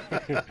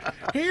thing.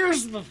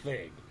 Here's the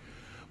thing.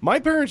 My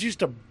parents used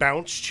to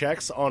bounce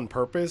checks on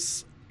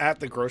purpose at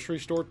the grocery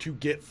store to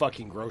get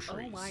fucking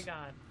groceries. Oh my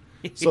god.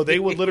 So they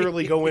would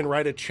literally go in,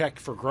 write a check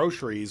for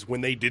groceries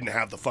when they didn't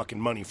have the fucking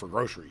money for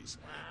groceries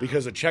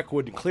because a check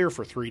wouldn't clear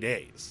for 3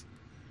 days.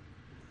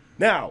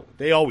 Now,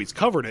 they always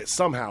covered it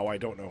somehow. I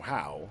don't know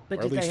how. But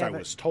or at did they least I have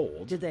was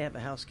told. Did they have a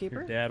housekeeper?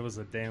 Your dad was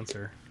a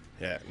dancer.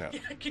 Yeah, no.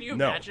 Can you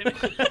No. imagine?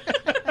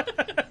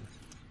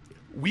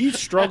 We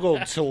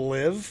struggled to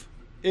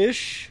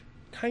live-ish,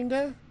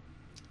 kinda.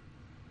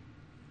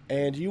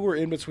 And you were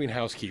in between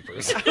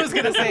housekeepers. I was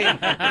gonna say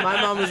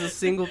my mom was a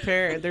single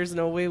parent. There's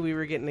no way we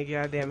were getting a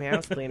goddamn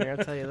house cleaner. I'll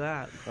tell you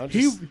that.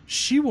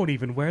 She won't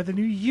even wear the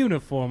new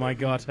uniform I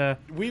got her.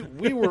 We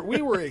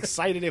were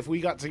excited if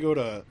we got to go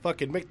to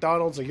fucking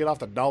McDonald's and get off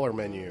the dollar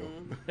menu.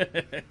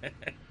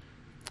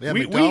 Yeah,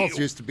 We- McDonald's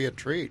we- used to be a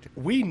treat.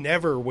 We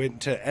never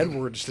went to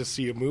Edwards to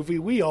see a movie.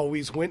 We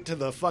always went to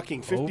the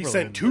fucking 50 Overland.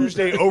 Cent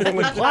Tuesday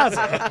Overland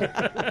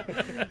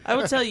Plaza. I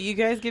would tell you, you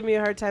guys give me a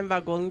hard time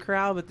about Golden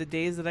Corral, but the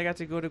days that I got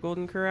to go to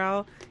Golden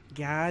Corral,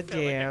 Feel like a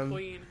goddamn,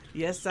 queen.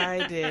 yes,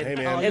 I did. Hey,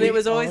 man. And it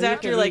was All always you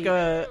after can like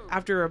eat.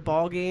 after a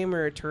ball game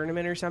or a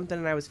tournament or something,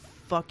 and I was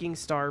fucking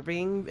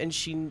starving.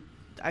 And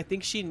I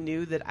think she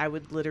knew that I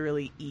would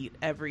literally eat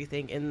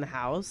everything in the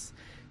house,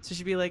 so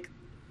she'd be like,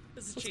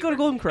 This is "Let's cheaper. go to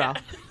Golden Corral.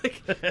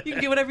 Like, you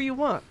can get whatever you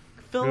want.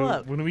 Fill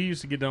up." When we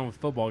used to get done with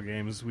football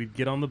games, we'd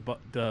get on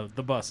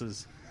the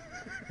buses,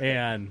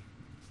 and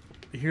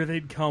here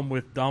they'd come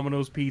with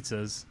Domino's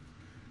pizzas,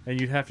 and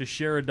you'd have to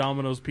share a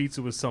Domino's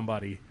pizza with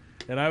somebody.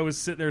 And I was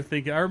sitting there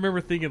thinking, I remember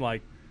thinking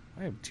like,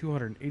 I am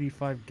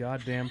 285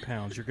 goddamn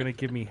pounds. You're gonna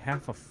give me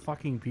half a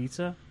fucking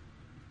pizza?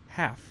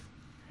 Half.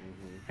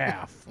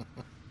 Half.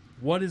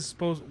 What is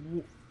supposed?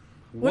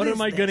 What is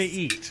am I gonna this?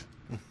 eat?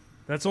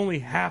 That's only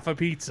half a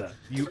pizza,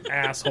 you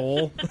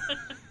asshole.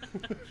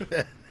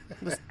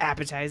 This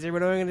appetizer.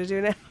 What am I going to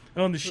do now?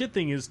 Oh, and the shit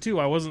thing is, too,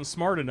 I wasn't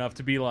smart enough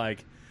to be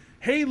like,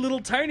 hey,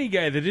 little tiny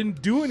guy that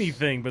didn't do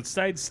anything but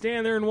decided to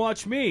stand there and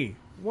watch me.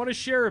 Want to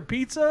share a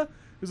pizza?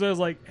 Because I was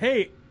like,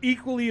 hey,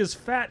 equally as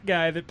fat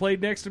guy that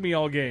played next to me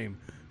all game.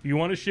 Do you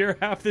want to share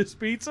half this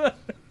pizza?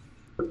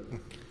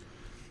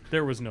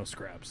 There was no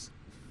scraps.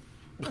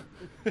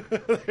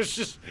 There's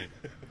just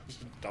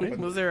dumping.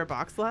 Was there a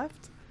box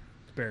left?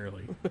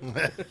 Barely.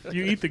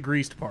 You eat the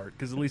greased part,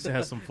 because at least it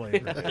has some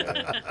flavor.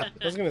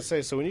 I was going to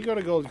say, so when you go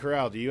to Golden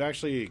Corral, do you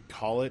actually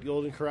call it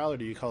Golden Corral or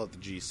do you call it the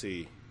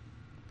GC?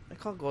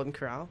 call Golden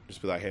Corral.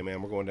 Just be like, hey,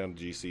 man, we're going down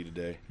to GC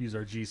today. Use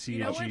our GC You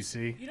know and what's,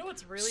 GC. you know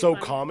what's really So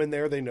funny? common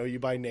there. They know you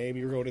by name.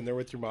 You're going in there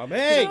with your mom.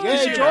 Hey, Oh,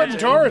 hey, yeah. Jordan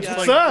Torrance, Yeah.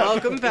 what's Like, up?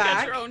 welcome You got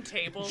back. your own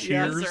table.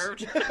 Cheers.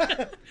 Reserved.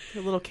 A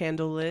little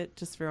candle lit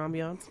just for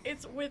ambiance.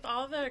 It's with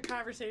all the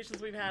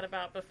conversations we've had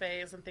about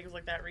buffets and things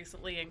like that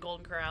recently, and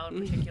Golden Corral in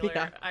particular.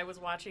 Yeah. I was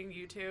watching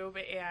YouTube,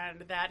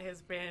 and that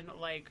has been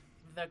like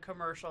the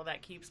commercial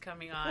that keeps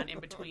coming on in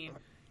between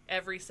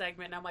every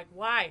segment. And I'm like,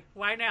 why?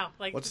 Why now?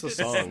 Like, What's the this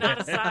song? is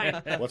not a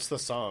sign. What's the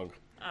song?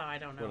 Oh, I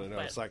don't know. I don't know.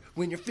 But It's like,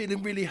 when you're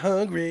feeling really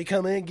hungry,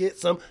 come and get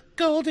some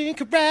Golden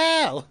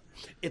Corral.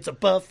 It's a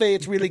buffet.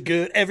 It's really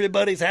good.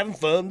 Everybody's having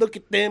fun. Look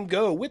at them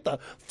go with the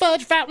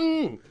fudge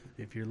fountain.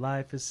 If your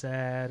life is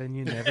sad and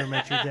you never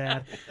met your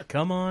dad,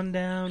 come on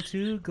down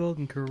to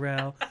Golden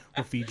Corral.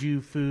 We'll feed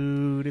you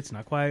food. It's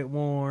not quite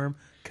warm.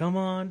 Come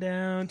on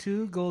down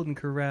to Golden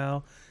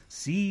Corral.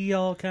 See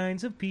all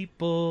kinds of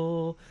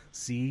people.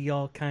 See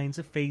all kinds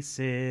of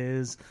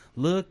faces.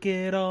 Look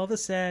at all the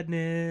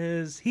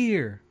sadness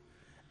here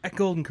at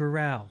Golden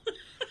Corral.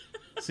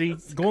 See,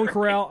 Golden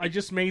Corral, I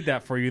just made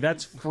that for you.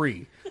 That's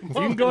free. You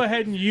can go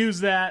ahead and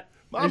use that.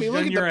 Mommy, as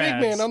look in at the your big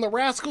ads. man on the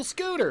rascal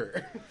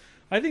scooter.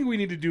 I think we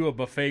need to do a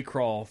buffet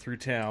crawl through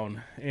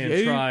town and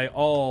Yeah. try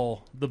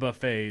all the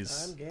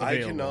buffets. I'm game. I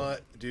available.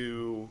 cannot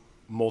do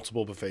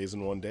multiple buffets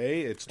in one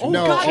day. It's too Oh,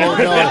 No, God, oh,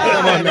 no,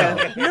 come on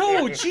now.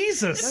 No,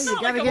 Jesus. You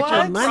gotta like a get your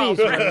what? money's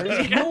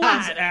worth. No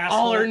one's asshole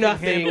All or can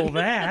nothing. handle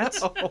that.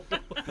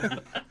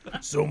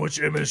 So much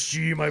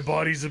MSG, my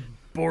body's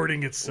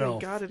aborting Oh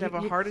itself. God, I'd have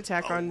a heart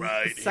attack on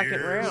the second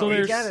round. So You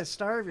there's- gotta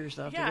starve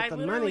yourself yeah, to I get the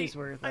literally, money's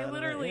worth. I out of it,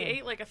 literally yeah.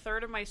 ate like a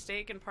third of my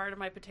steak and part of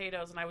my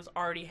potatoes, and I was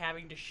already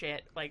having to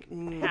shit like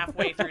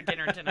halfway through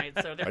dinner tonight.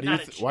 So there's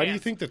not a chance. Why do you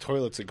think the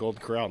toilets at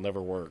Golden Corral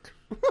never work?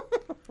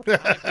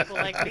 People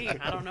like me?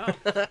 I don't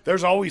know.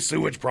 There's always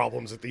sewage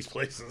problems at these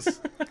places.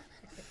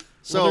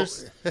 So,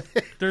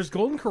 There's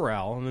Golden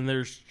Corral, and then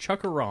there's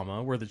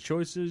Chuckarama, where the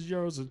choice is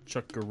yours at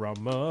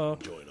Chuckarama.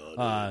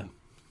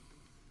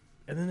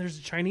 And then there's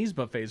the Chinese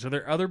buffets. Are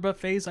there other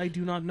buffets I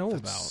do not know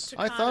about?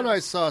 I thought I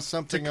saw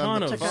something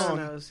on the Tucanos. phone.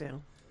 Tucanos, yeah.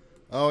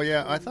 Oh,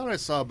 yeah, I thought I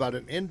saw about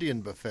an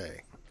Indian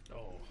buffet.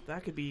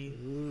 That could be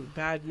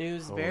bad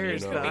news Oh,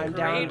 bears, you know. but Could be I'm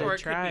down great or to it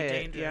could try be it.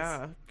 dangerous.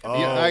 Yeah. Oh,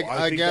 Yeah,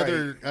 I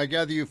think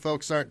gather you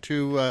folks aren't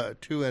too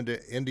into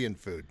Indian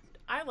food.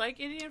 I like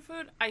Indian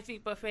food. I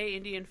think buffet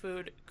Indian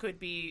food could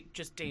be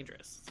just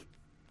dangerous.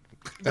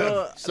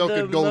 So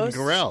the could Golden most-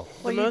 Corral.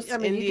 The Well, most I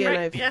mean, you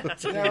Indian can-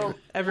 I've Yeah.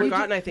 ever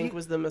gotten, I think,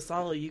 was the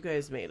masala you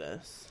guys made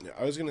us. Yeah,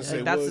 I was going to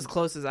say, That's would, as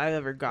close as I've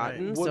ever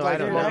gotten, Would, so like, I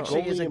There don't Mongolian know.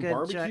 actually is a good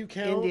barbecue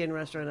count? Indian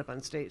restaurant up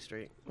on State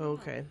Street.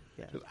 Okay.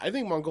 Yeah. I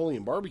think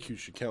Mongolian barbecue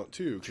should count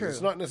too, because it's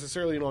True. not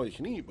necessarily an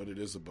all-you-can-eat, but it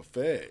is a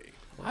buffet.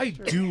 I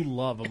do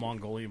love a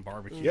Mongolian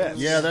barbecue. Yes.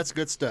 Yeah, that's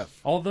good stuff.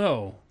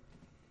 Although,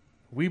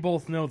 we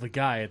both know the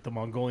guy at the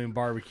Mongolian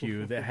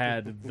barbecue that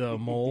had the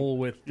mole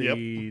with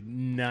the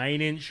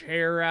 9-inch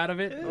hair out of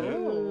it.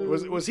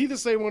 Was he the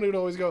same one who'd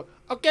always go,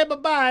 okay,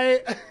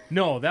 bye-bye?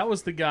 No, that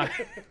was the guy.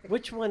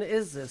 Which one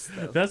is this,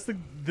 though? That's the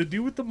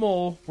dude with the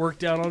mole worked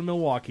down on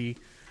Milwaukee.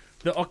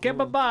 The okay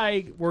bye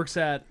bye works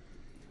at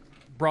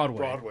Broadway.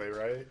 Broadway,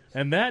 right?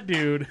 And that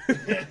dude,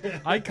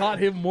 I caught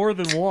him more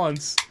than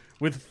once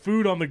with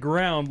food on the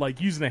ground, like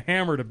using a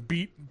hammer to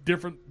beat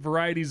different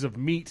varieties of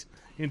meat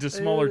into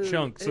smaller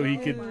chunks so he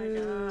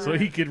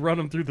could run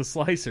them through the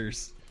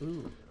slicers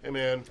Hey,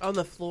 man. On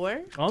the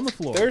floor? on the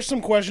floor. There's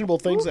some questionable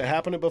things that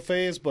happen at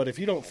buffets, but if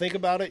you don't think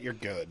about it, you're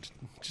good.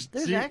 Just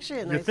There's actually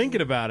a You're nice.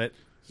 thinking about it.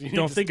 You need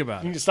don't to- think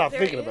about You need it. to stop There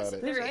thinking is- about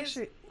it. There's There is-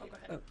 actually. Oh, go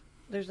ahead.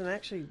 There's an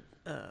actually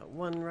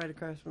one right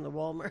across from the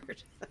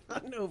Walmart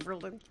on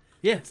Overland.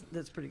 Yeah,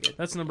 That's pretty good.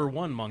 that's number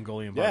one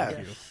Mongolian Yeah.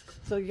 barbecue.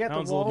 So you got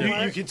Sounds a the little You,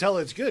 Walmart. you can tell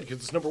it's good because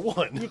it's number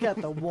one. You got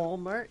the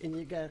Walmart and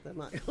you got the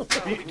Mongol.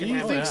 Do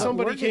you Oh, think yeah.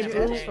 somebody Working came at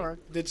through? the store.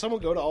 Did someone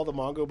go to all the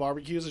Mongo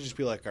barbecues and just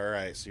be like, all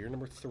right, so you're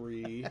number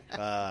 3,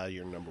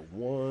 you're number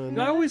 1?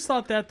 I always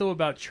thought that though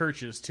about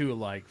churches too,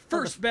 like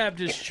First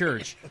Baptist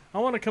Church. I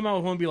want to come out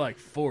with one and be like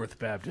Fourth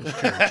Baptist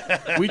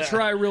Church. We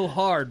try real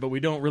hard, but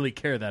we don't really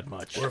care that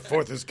much. Or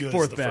fourth is good.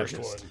 Fourth is the first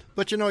Baptist. one.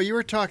 But you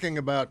were talking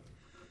about,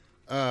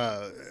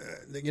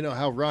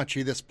 how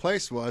raunchy this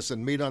place was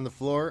and meat on the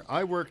floor.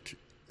 I worked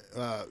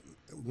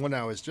when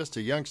I was just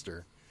a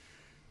youngster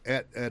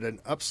at an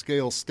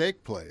upscale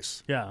steak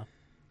place. Yeah.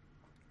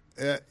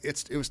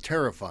 It was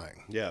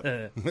terrifying.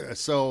 Yeah,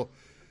 So,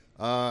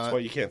 that's why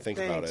you can't think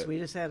about Thanks. it. We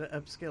just had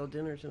an upscale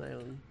dinner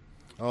tonight.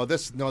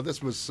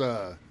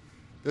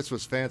 this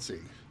was fancy.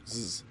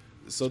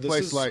 So this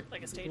Place is like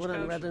Like a One on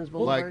stagecoach. Redlands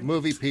Boulevard. like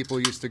movie people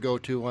used to go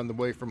to on the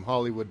way from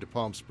Hollywood to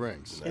Palm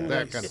Springs. in That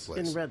Red- kind of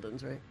place. In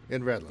Redlands, right?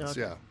 In Redlands,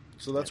 Okay. yeah.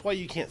 So that's why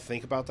you can't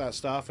think about that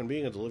stuff. And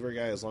being a delivery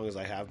guy, as long as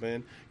I have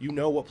been, you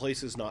know what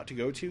places not to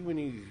go to when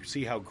you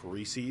see how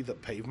greasy the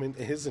pavement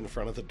is in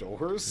front of the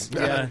doors.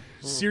 Yeah.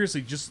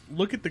 Seriously, just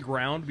look at the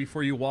ground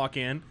before you walk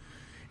in.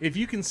 If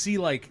you can see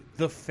like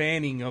the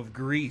fanning of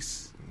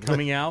grease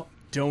coming out,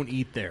 don't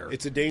eat there.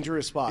 It's a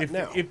dangerous spot.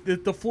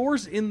 If the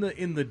floors in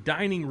the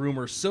dining room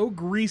are so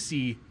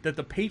greasy that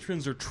the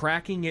patrons are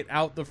tracking it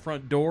out the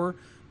front door,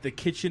 the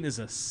kitchen is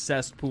a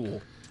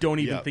cesspool. Don't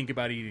even Yeah. think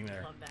about eating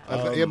there.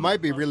 Love that. It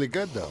might be really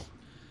good though.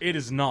 It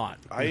is not.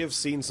 I have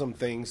seen some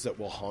things that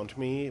will haunt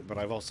me, but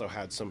I've also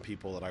had some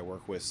people that I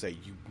work with say,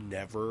 you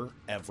never,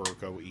 ever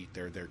go eat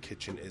there. Their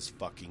kitchen is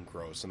fucking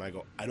gross. And I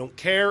go, I don't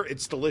care.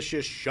 It's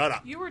delicious. Shut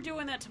up. You were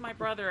doing that to my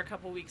brother a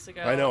couple weeks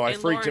ago. I know, I and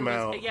freaked Lauren him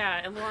was- out.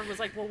 Yeah, and Lauren was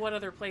like, well, what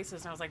other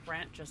places? And I was like,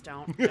 Brent, just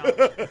don't.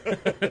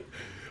 I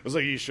was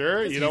like, you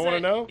sure? You don't want to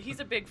know?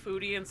 He's a big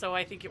foodie, and so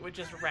I think it would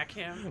just wreck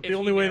him. The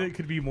only way that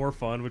could be more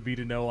fun would be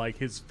to know like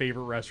his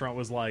favorite restaurant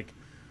was like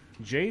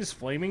Jay's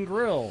Flaming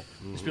Grill.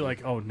 Just be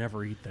like, oh,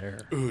 never eat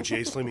there. Ooh,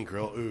 Jay's Flaming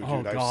Grill. Ooh, dude, Oh,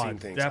 I've God, seen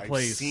things. that I've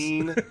place.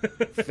 seen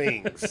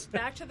things.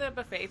 Back to the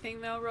buffet thing,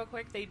 though, real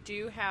quick. They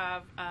do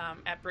have,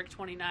 at Brick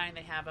 29,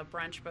 they have a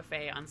brunch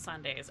buffet on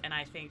Sundays, and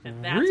I think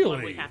that that's what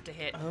we Really? have to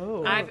hit.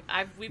 Oh.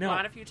 We've Now-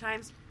 gone a few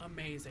times.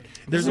 Amazing.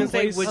 There's I a was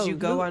gonna say, place. would you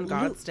go Lu- on Lu-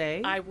 God's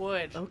Day? I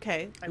would.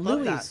 Okay, I love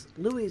Louis.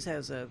 that. Louis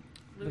has a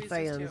Louis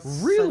buffet does on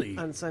too. Really?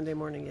 on Sunday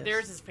morning. Yes.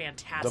 Theirs is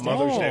fantastic. The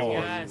Mother's Day Oh, one.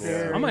 yes.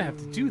 Yeah. I'm gonna have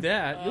to do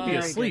that. You'll be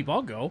Very asleep.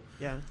 I'll go.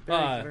 yeah,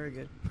 Uh, very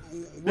good.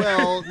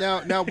 Well,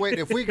 now wait.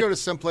 If we go to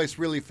someplace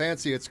really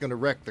fancy, it's going to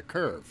wreck the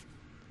curve.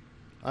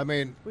 I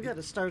mean, We got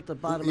to start at the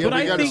bottom. yeah, But of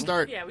we I got to think-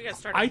 start. Yeah, we got to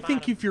start. At I the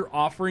think bottom. if you're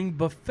offering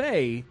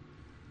buffet,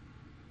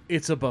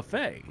 it's a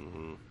buffet.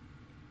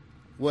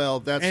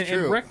 Well, that's And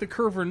true. wreck the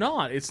curve or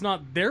not, it's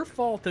not their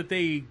fault that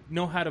they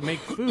know how to make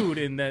food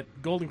and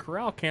that Golden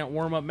Corral can't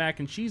warm up mac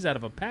and cheese out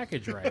of a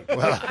package right.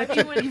 I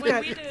mean, when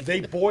got- we did,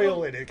 They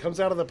boil it. It comes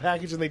out of the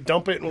package and they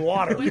dump it in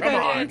water. we Come did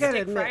on. You gotta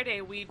Steak admit-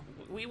 Friday.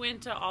 We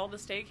went to all the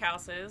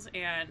steakhouses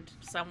and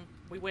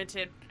we went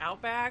to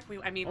Outback.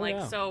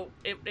 yeah. So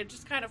it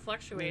just kind of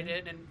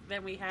fluctuated, and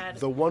then we had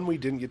The one we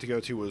didn't get to go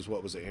to was,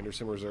 what was it,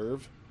 Anderson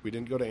Reserve? We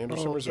didn't go to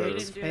Anderson Oh, Reserve.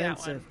 didn't do that one.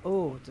 expensive.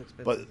 Oh, it's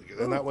expensive. But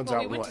and that one's well,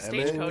 out we in went what, to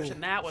Emmett? Stagecoach,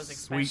 and that was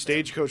expensive.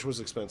 Stagecoach was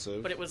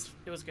expensive. but it was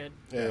good.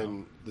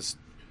 and this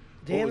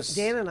Dan,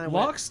 Dan and I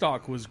went.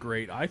 Lockstock was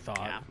great, I thought.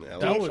 Yeah. Yeah,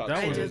 That was, Lockstock that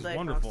I was did like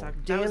wonderful. Lockstock.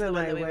 Dan That was the and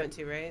one I that we went- went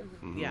to, right?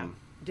 Yeah,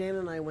 Dan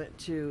and I went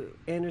to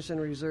Anderson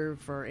Reserve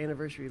for our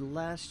anniversary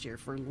last year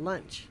for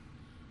lunch,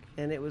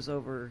 and it was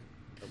over.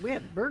 We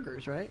had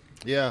burgers, right?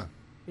 Yeah.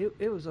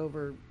 It was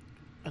over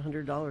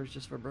 $100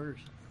 just for burgers.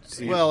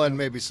 See, Well, and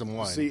maybe some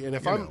wine. see, and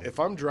if you I'm know. if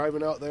I'm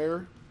driving out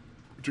there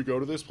to go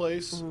to this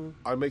place,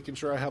 I'm making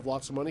sure I have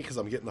lots of money because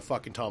I'm getting the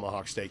fucking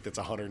tomahawk steak that's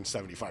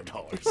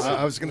 $175.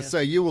 I was going to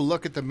say, you will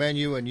look at the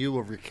menu and you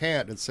will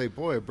recant and say,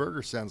 "Boy, a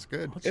burger sounds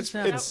good." Let's just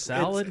have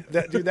salad.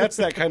 Dude, that's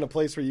that kind of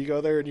place where you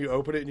go there and you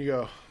open it and you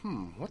go,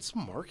 what's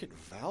market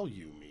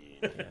value mean?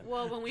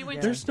 Well, when we went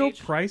There's to no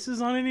Stage,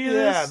 prices on any of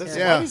Yeah, this. this,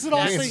 Yeah. why does it all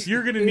Yes. say?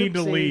 You're going to need to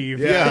Oopsie. leave.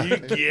 Yeah, you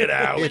get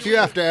out. If you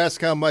have to ask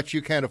how much,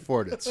 you can't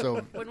afford it. So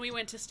when we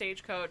went to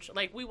Stagecoach,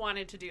 like we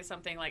wanted to do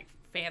something like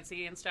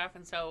fancy and stuff,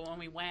 and so when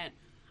we went,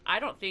 I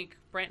don't think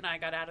Brent and I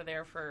got out of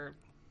there for.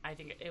 I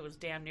think it was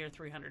damn near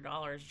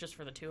 $300 just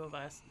for the two of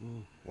us.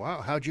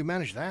 wow, how'd you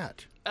manage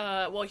that?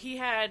 Well, he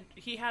had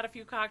a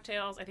few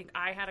cocktails. I think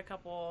I had a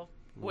couple,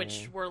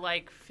 which were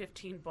like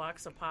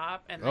 $15 a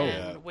pop, and Oh.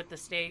 then Yeah. with the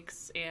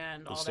steaks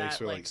and The all steaks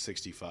that, were like, like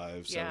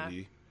 65, Yeah.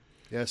 70.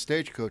 Yeah,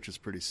 Stagecoach is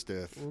pretty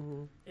stiff.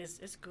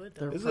 it's good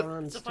though. Their Is it?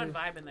 prawns It's a fun too.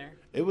 vibe in there.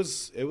 It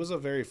was a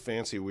very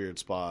fancy, weird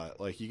spot.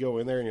 Like you go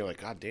in there and you're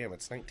like, God damn,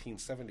 it's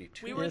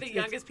 1972. We were the It's-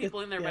 youngest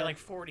people in there by yeah. like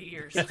 40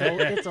 years.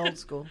 It's old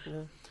school.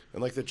 Yeah.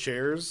 And like the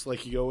chairs,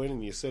 like you go in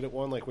and you sit at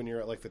one, like when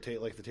you're at like the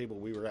table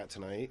we were at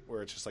tonight,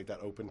 where it's just like that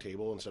open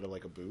table instead of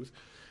like a booth.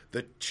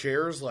 The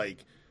chairs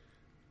like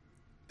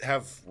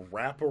have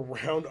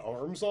wraparound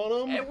arms on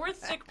them. And we're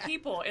thick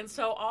people, and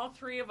so all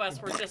three of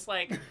us were just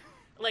like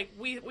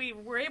we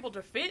were able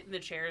to fit in the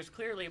chairs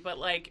clearly, but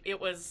like it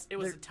was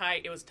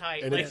tight. It was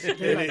tight. And Like,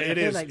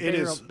 it like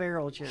is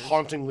barrel chairs.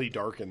 hauntingly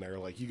dark in there.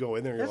 Like you go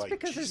in there, and you're That's like,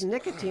 because there's "Jeez,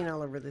 nicotine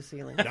all over the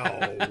ceiling.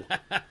 no,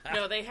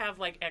 no, they have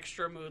like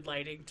extra mood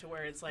lighting to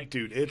where it's like,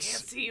 dude, can't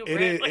it's see you, it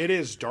Brett. is Like- it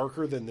is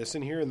darker than this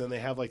in here, and then they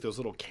have like those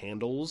little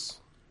candles.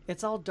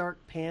 It's all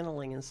dark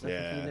paneling and stuff.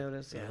 If Yeah. you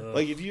notice, yeah.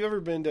 Like, if you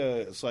ever been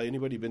to, so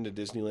anybody been to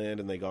Disneyland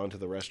and they gone to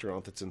the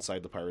restaurant that's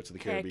inside the Pirates of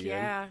the Heck Caribbean?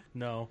 yeah,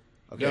 No.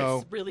 Okay. No.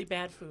 it's really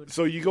bad food.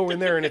 So you go in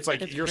there and it's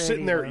like It's you're pretty,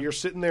 sitting there, though. you're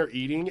sitting there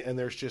eating, and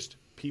there's just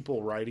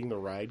people riding the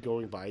ride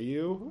going by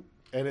you,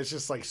 and it's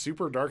just like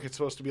super dark. It's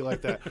supposed to be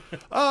like that.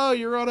 Oh,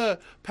 you're on a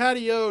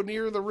patio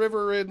near the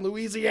river in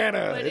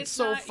Louisiana. But It's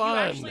so not, fun. You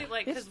actually,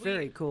 like, It's 'cause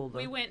very cool, though.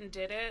 We went and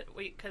did it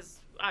because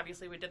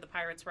obviously we did the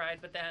Pirates ride,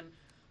 but then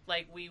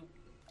like we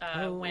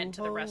went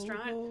to the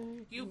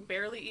restaurant. You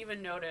barely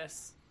even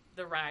notice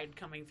the ride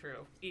coming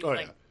through. Oh,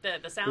 Like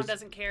the sound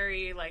doesn't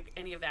carry like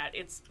any of that.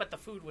 But the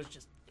food was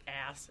just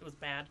ass. It was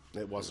bad.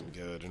 It wasn't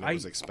good, and it I-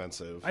 was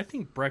expensive. I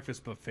think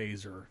breakfast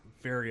buffets are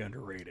very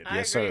underrated. I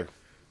yes, agree. sir.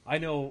 I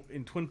know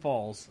in Twin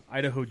Falls,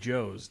 Idaho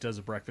Joe's does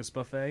a breakfast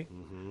buffet,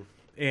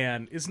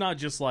 and it's not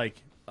just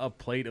like a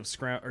plate of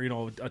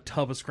a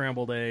tub of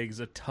scrambled eggs,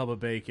 a tub of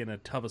bacon, a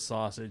tub of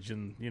sausage,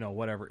 and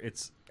whatever.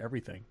 It's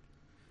everything.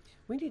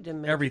 We need to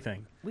make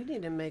everything. We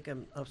need to make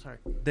them. Oh, sorry.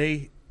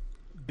 They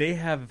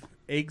have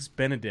eggs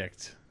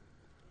Benedict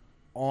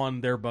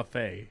on their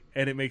buffet,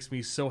 and it makes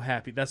me so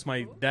happy.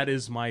 That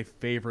is my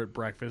favorite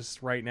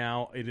breakfast right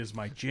now. It is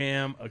my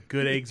jam. A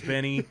good eggs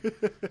Benny.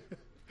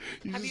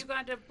 Have you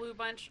gone to Blue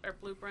Bunch or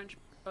Blue Brunch?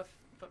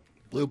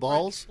 Blue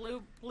Balls?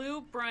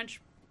 Blue Brunch,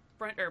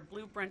 or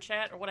Blue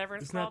Brunchette or whatever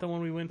it's Isn't that called. the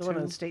one we went The to?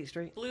 one on State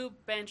Street. Blue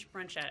Bench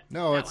Brunchette.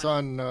 No, That it's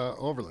one. on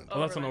Overland. Oh,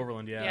 that's on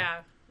Overland, yeah. Yeah.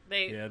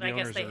 Yeah, the I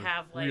guess owners they are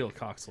have like real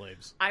cock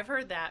slaves. I've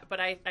heard that,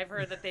 but I've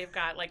heard that they've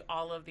got like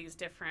all of these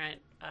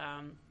different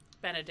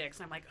Benedicts.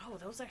 I'm like, oh,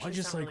 those actually I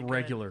just sound like really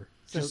regular.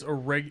 Just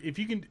a if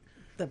you can.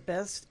 The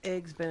best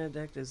eggs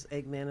Benedict is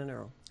Eggman and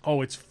Earl.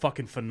 Oh, it's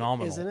fucking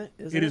phenomenal. Isn't it?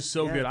 It is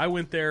so Yeah. good. I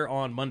went there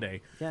on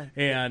Monday. Yeah.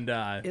 And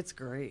It's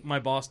great. my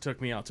boss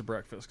took me out to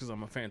breakfast because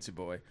I'm a fancy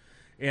boy,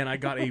 and I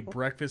got a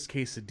breakfast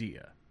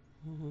quesadilla.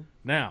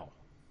 Now,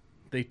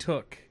 they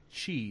took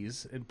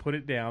cheese and put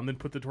it down, then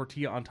put the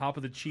tortilla on top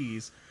of the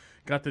cheese,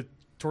 got the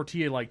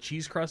tortilla like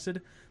cheese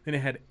crusted, then it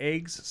had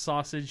eggs,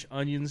 sausage,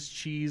 onions,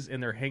 cheese,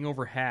 and their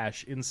hangover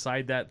hash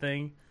inside that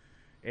thing,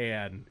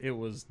 and it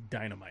was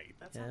dynamite.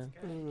 That sounds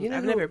good. You know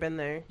I've who- never been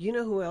there. You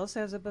know who else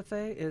has a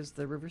buffet? Is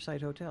the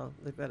Riverside Hotel.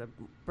 They've got a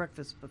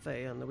breakfast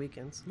buffet on the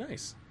weekends.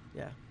 Nice.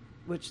 Yeah.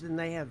 Which then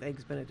they have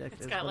eggs Benedict.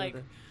 It's as got one like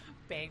of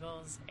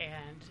bagels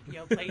and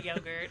Yoplait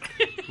yogurt.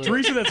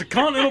 Teresa, that's a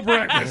continental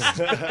breakfast.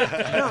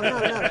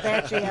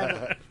 the...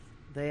 No.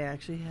 They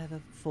actually have a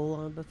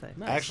full-on buffet.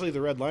 Actually,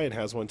 the Red Lion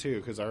has one too,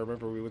 because I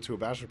remember we went to a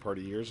bachelor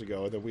party years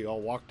ago, and then we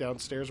all walked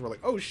downstairs. We're like,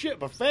 "Oh shit,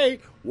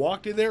 buffet!"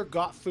 Walked in there,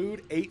 got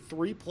food, ate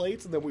 3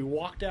 plates, and then we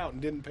walked out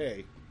and didn't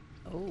pay.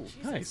 Oh,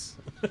 Nice.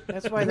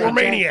 that's why We're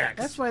maniacs.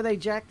 That's why they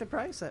jacked the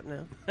price up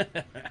now.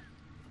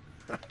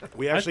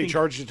 We actually think-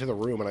 charged it to the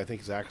room, and I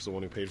think Zach's the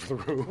one who paid for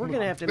the room. We're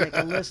gonna have to make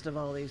a list of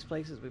all these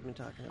places we've been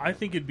talking about. I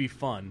think it'd be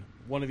fun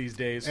one of these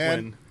days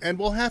And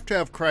we'll have to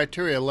have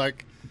criteria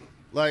like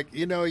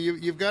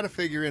you've got to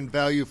figure in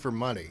value for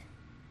money.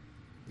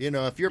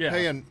 If you're Yeah.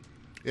 paying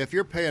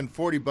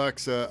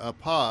 $40 a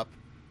pop,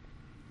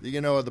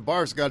 the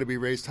bar's got to be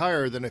raised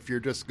higher than if you're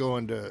just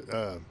going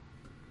to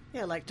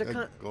yeah, like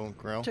Golden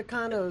Corral.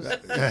 Tucano's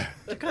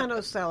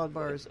salad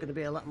bar is going to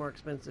be a lot more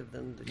expensive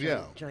than the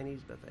Yeah. Chinese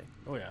buffet.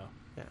 oh yeah.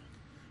 Yeah.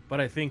 But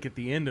I think at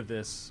the end of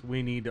this,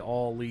 we need to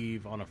all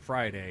leave on a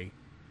Friday,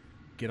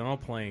 get on a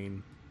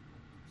plane,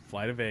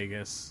 fly to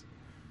Vegas,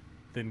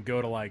 then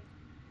go to like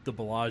the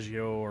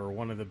Bellagio or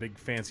one of the big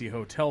fancy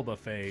hotel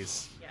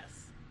buffets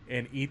Yes.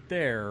 and eat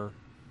there,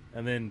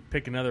 and then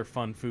pick another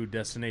fun food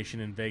destination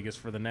in Vegas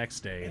for the next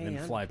day, and Hey,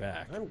 then fly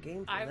back. I'm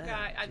game for I've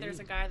that. got there's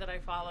a guy that I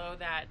follow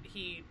that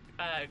he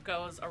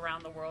goes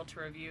around the world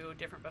to review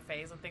different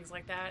buffets and things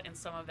like that, and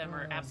some of them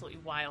are absolutely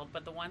wild.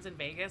 But the ones in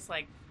Vegas,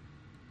 like,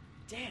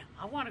 damn,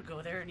 I want to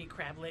go there and eat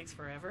crab legs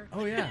forever.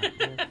 Oh yeah.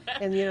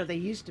 And they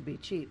used to be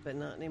cheap, but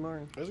not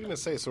anymore. I was going to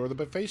say, so are the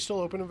buffets still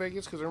open in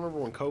Vegas? Because I remember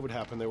when COVID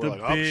happened, they were The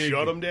like, "Oh,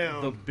 shut them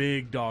down." The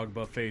big dog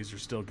buffets are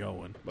still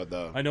going. But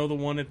I know the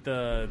one at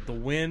the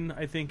Wynn,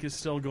 I think, is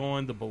still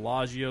going. The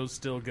Bellagio's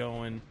still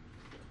going.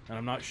 And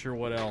I'm not sure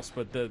what else,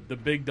 but the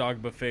big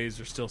dog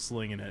buffets are still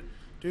slinging it.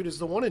 dude, is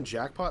the one in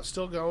Jackpot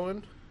still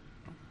going?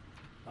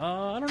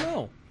 I don't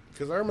know.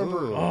 Because I remember.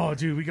 Oh,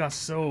 dude, we got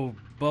so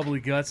bubbly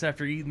guts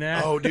after eating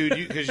that. Oh,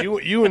 dude, because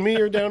you and me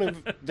are down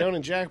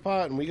in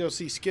Jackpot, and we go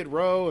see Skid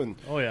Row and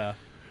Oh, yeah.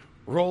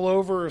 roll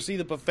over or see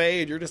the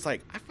buffet, and you're just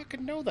like, I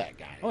fucking know that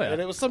guy. Oh, yeah.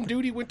 And it was some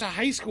dude he went to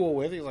high school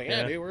with. He's like,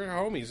 yeah, Yeah. dude, we're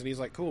homies. And he's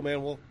like, cool,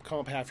 man, we'll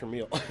comp half your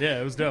meal.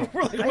 Yeah, it was dope.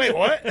 We're like, wait,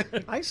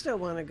 what? I still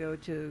want to go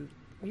to.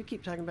 You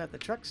keep talking about the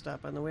truck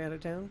stop on the way out of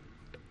town,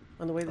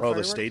 on the way to the Oh, the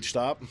fireworks? stage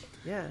stop?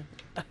 Yeah,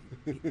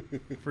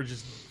 For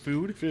just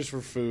food. Just for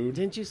food.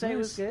 didn't you say it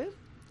was Nice. good?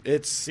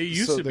 It's It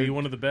used so to be they're-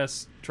 one of the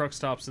best truck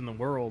stops in the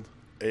world.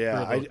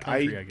 Yeah, for the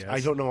country, I guess. I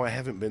don't know. I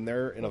haven't been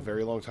there in a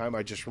very long time.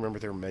 I just remember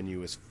their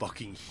menu is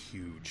fucking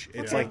huge.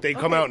 It's Yeah. like they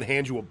come Okay. out and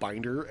hand you a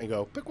binder and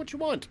go, pick what you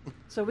want.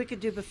 So we could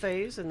do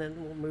buffets, and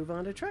then we'll move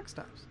on to truck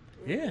stops.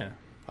 Yeah.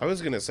 I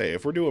was going to say,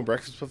 if we're doing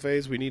breakfast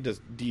buffets, we need to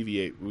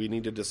deviate. We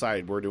need to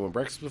decide we're doing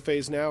breakfast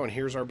buffets now, and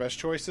here's our best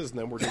choices, and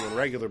then we're doing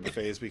regular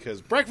buffets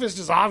because breakfast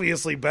is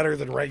obviously better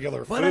than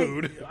regular But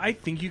food. I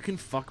think you can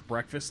fuck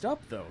breakfast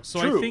up though.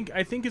 So True.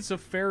 I think it's a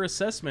fair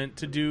assessment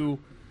to do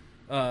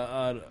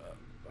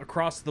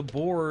across the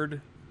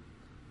board.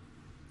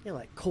 Yeah,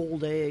 like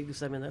cold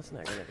eggs. I mean, that's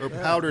not Or going to.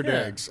 powdered Yeah.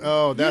 eggs.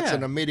 Oh, that's Yeah.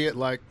 an immediate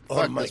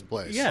fuck my- this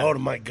place. Yeah. Oh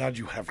my God,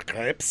 you have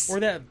crepes? Or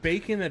that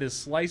bacon that is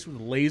sliced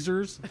with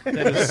lasers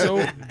that is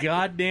so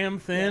goddamn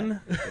thin.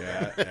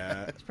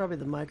 Yeah. It's probably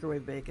the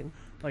microwave bacon.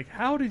 Like,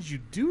 how did you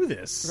do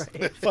this?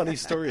 Right. Funny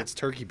story. It's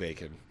turkey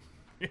bacon.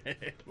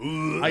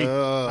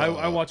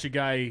 I watch a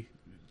guy,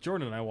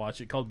 Jordan and I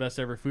watch it, called Best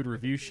Ever Food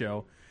Review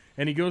Show,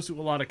 and he goes to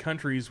a lot of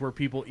countries where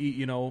people eat,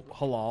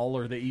 halal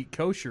or they eat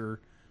kosher,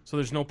 so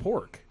there's no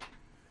pork.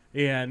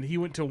 And he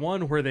went to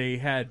one where they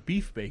had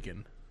beef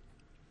bacon.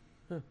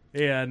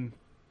 And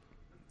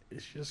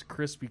It's just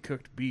crispy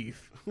cooked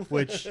beef,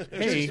 which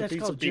hey, That's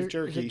piece of beef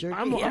jerky.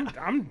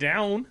 I'm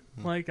down.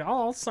 Like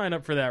I'll sign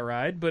up for that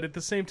ride, but at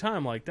the same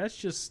time, like that's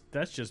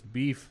just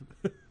beef.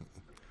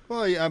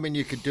 Well, yeah, I mean,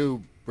 you could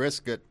do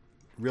brisket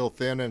real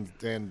thin and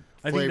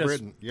I think flavor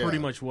that's it. And, yeah. pretty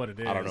much what it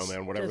is. I don't know,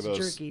 man. Whatever Just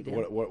those, jerky, Dan.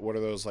 what are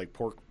those like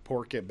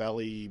pork at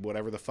belly?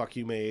 Whatever the fuck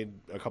you made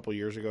a couple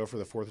years ago for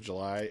the 4th of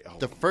July. Oh,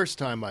 The first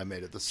time I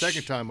made it. The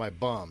second time I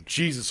bombed.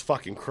 Jesus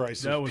fucking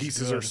Christ! That Those was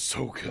pieces good. are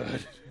so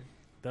good.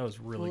 That was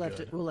really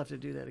good. We'll have to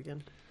do that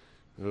again.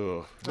 Ugh.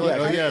 Oh,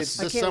 Yeah, yes,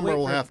 I this can't summer wait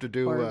we'll for have to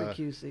do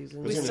barbecue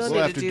season. We gonna still say-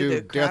 we'll need have to to do do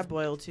the death- crab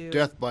boil too.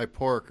 death by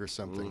pork or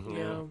something.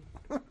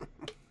 Yeah.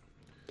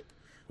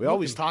 We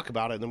always talk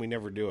about it and then we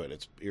never do it.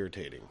 It's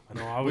irritating. I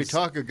know. I We was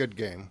talk a good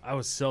game. I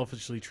was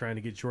selfishly trying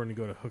to get Jordan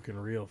to go to Hook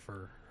and Reel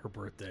for her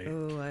birthday.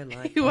 Oh, I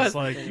like. He was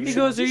like, he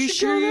goes, "Are you should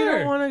sure go you there.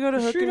 don't want to go to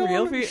You Hook sure and you Reel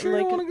don't for wanna- you?" sure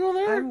you Like, wanna go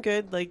there? I'm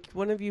good. Like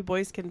one of you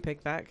boys can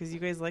pick that because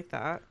you guys like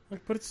that. Like,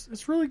 but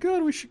it's really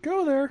good. We should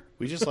go there.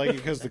 We just like it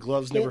because the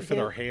gloves never fit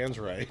our hands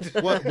right.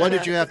 What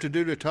did you have to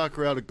do to talk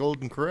her out of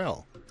Golden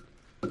Corral?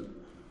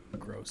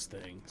 Gross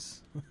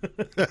things.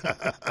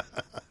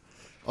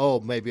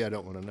 Oh, maybe I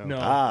don't want to know.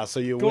 No. So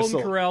you Golden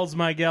whistle. Corral's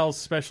my gal's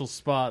special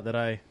spot that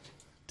I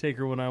take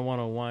her when I want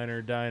to wine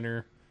her, dine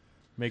her,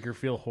 make her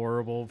feel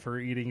horrible for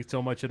eating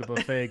so much at a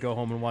buffet, go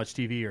home and watch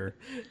TV. Or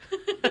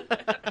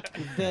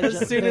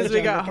As soon as we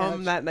Veg on got the home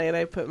couch. that night,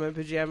 I put my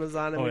pajamas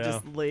on and Oh, we yeah.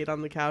 just laid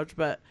on the couch.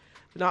 But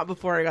not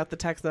before I got the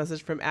text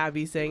message from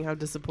Abby saying how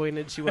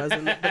disappointed she was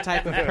in the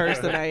type of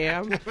person I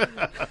am.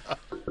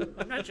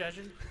 I'm not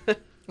judging.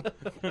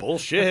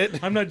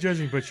 Bullshit. I'm not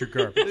judging, but you're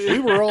garbage. we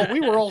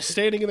were all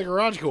standing in the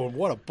garage going,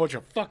 "What a bunch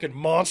of fucking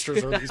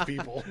monsters are these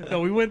people?" No,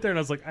 we went there and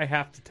I was like, I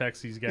have to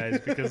text these guys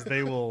because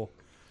they will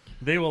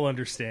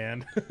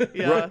understand.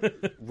 Yeah.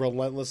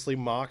 Relentlessly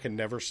mock and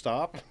never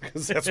stop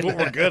because that's what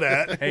we're good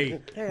at.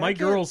 Hey, Hey, my I can't-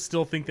 girls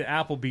still think that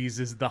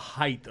Applebee's is the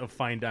height of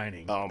fine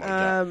dining. Oh my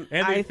god. And they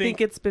I think-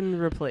 think it's been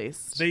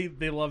replaced. They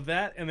love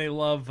that, and they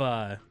love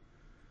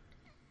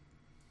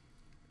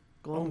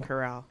Golden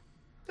Corral.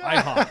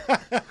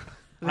 IHOP.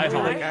 They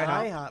like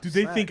IHOP. IHOP. Do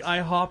they sucks. think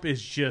IHOP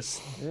is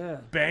just Yeah.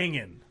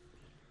 banging?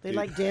 They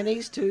like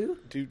Denny's too?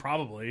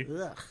 Probably.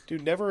 Ugh.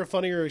 Dude, never a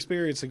funnier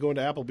experience than going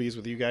to Applebee's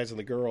with you guys and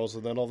the girls,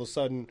 and then all of a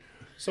sudden,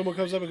 someone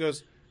comes up and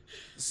goes,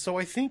 "So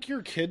I think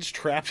your kid's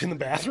trapped in the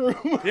bathroom."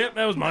 Yep,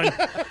 that was mine.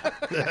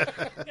 Yeah,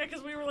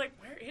 because we were like,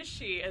 "Where is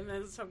she?" And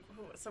then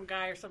some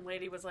guy or some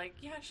lady was like,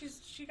 "Yeah,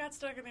 she got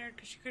stuck in there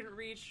because she couldn't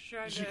reach.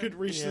 She could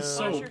reach the wash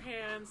soap. her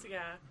hands."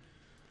 Yeah.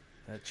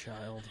 That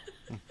child.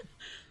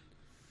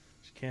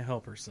 She can't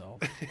help herself.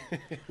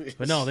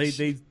 But no,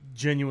 they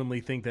genuinely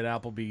think that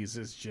Applebee's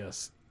is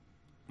just.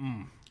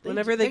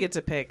 Whenever they get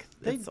to pick,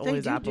 They it's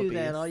always do Applebee's.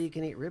 that all you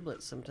can eat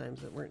riblets sometimes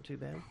that weren't too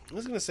bad. I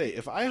was gonna say,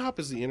 if IHOP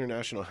is the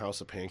international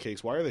house of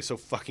pancakes, why are they so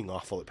fucking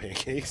awful at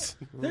pancakes?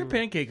 Their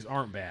pancakes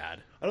aren't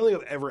bad. I don't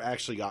think I've ever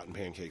actually gotten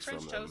pancakes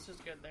French from them. toast is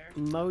good there.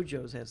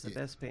 Mojo's has the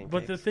best pancakes.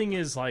 But the thing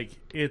is, like,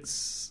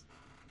 it's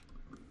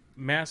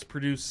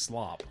mass-produced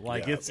slop.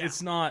 Like, Yeah.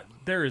 it's not.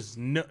 There is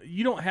no.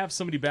 You don't have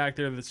somebody back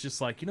there that's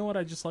just like, you know what?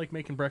 I just like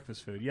making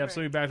breakfast food. You have Right.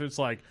 somebody back there that's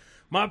like,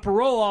 my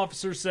parole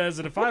officer says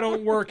that if I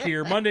don't work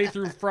here Monday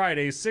through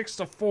Friday, 6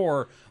 to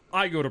 4,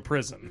 I go to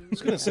prison. I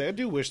was gonna say, I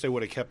do wish they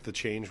would have kept the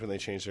change when they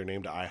changed their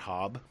name to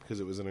IHOB because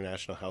it was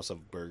International House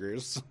of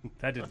Burgers.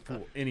 That didn't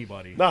fool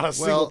anybody. Not a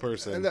single Well,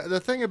 person. the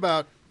thing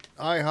about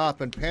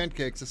IHOP and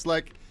pancakes, it's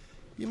like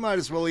you might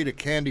as well eat a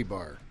candy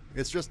bar.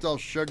 It's just all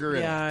sugar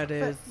and Yeah, it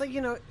is. But you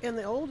know, in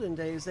the olden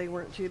days, they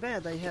weren't too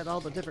bad. They had all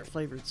the different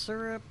flavored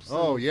syrups.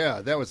 Oh and yeah,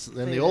 that was in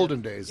they the had-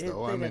 olden days, though.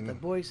 They I got the mean,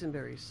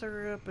 boysenberry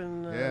syrup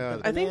and Yeah.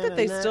 the I think that banana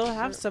they nut still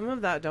have syrup. some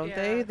of that, don't Yeah.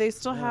 they? They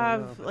still I don't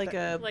have know, but like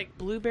a Like-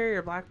 blueberry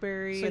or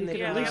blackberry, So and you they could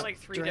Yeah, at they least got like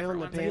 3 drown different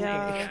the ones. I think.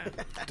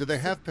 pancake. Yeah. do they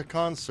have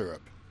pecan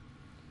syrup?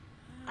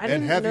 I And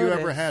didn't have you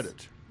ever notice. had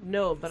it?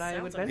 No, but I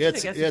Sounds would like- venture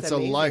It's to guess it's a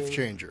amazing. life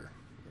changer.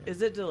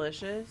 Is it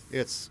delicious?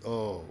 It's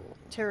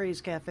Terry's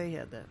Cafe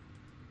had that.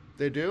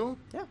 they do.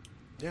 Yeah.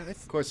 yeah,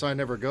 Of course, I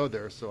never go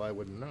there, so I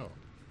wouldn't know.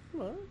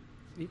 Well,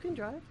 you can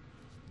drive.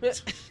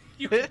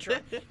 You can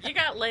try. You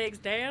got legs,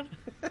 Dan.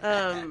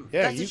 Yeah,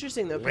 That's you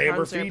interesting though.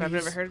 Pecan syrup. I've Lamborghinis.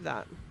 never heard of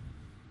that.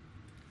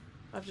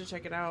 I have to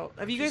check it out.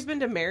 Have you guys been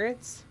to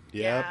Merritt's?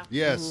 yeah.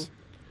 Yes,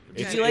 Did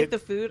It's- you like it- the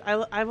food?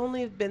 I've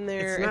only been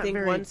there, It's I not think,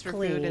 very once for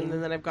food, clean.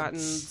 and then I've gotten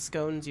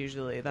scones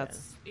usually.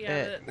 That's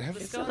Yeah, it. the It's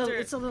a scones little, are.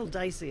 it's a little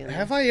dicey in there.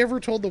 Have I ever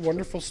told the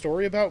wonderful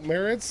story about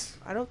Merritt's?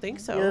 I don't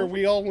think so. Where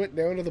we all went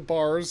down to the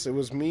bars. It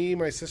was me,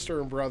 my sister,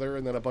 and brother,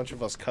 and then a bunch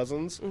of us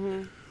cousins.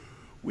 Mm-hmm.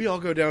 We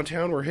all go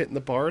downtown. We're hitting the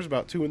bars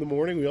about 2 a.m.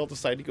 We all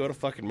decide to go to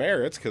fucking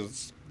Merritt's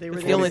because They were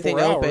It's there the only thing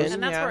 24 hours. open.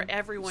 and that's yeah. where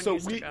everyone So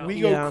used to we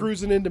go. go Yeah.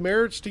 cruising into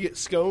Merritt's to get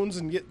scones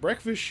and get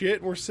breakfast shit,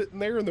 and we're sitting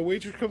there, and the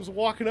waitress comes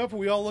walking up, and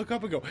we all look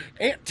up and go,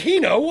 "Aunt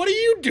Tina, what are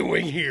you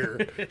doing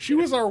here?" She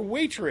was our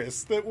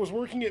waitress that was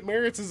working at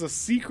Merritt's as a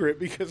secret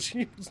because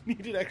she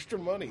needed extra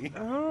money.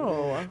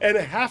 Oh, And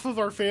half of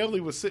our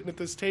family was sitting at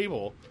this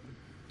table.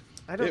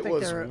 I don't It think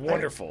was they're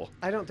wonderful.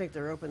 I don't think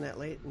they're open that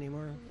late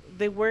anymore.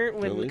 They weren't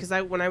Really? because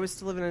when I was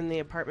still living in the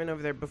apartment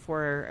over there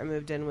before I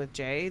moved in with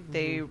Jay.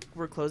 They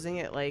were closing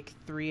at like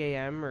 3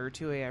 a.m. or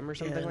 2 a.m. or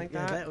something like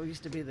that. That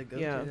used to be the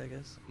go-to, Yeah. I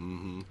guess.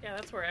 Mm-hmm. Yeah,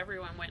 that's where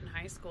everyone went in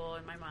high school,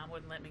 and my mom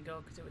wouldn't let me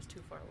go because it was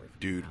too far away from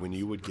Dude, the when house.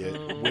 you would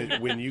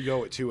get when you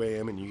go at 2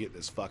 a.m. and you get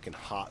this fucking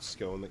hot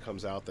scone that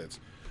comes out that's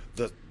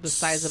The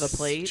size of a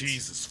plate?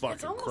 Jesus fucking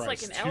It's almost Christ,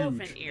 like an huge.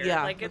 elephant ear.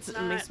 Yeah, like it's it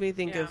not, makes me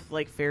think yeah. of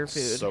like fair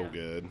food. So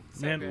good.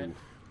 So Man, good. when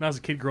I was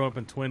a kid growing up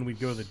in Twin, we'd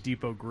go to the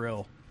Depot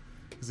Grill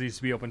because they used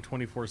to be open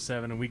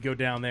 24/7, and we'd go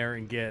down there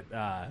and get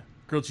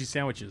grilled cheese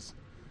sandwiches,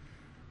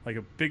 like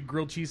a big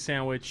grilled cheese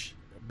sandwich,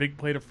 a big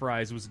plate of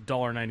fries. It was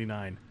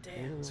 $1.99.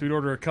 Damn. So we'd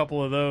order a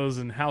couple of those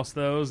and house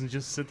those, and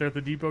just sit there at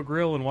the Depot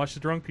Grill and watch the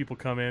drunk people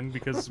come in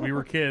because we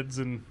were kids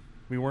and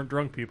we weren't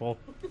drunk people.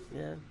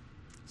 Yeah.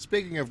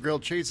 Speaking of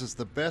grilled cheeses,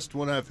 the best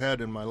one I've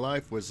had in my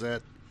life was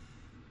at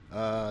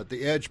the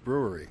Edge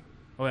Brewery.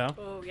 Oh yeah.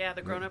 Oh yeah,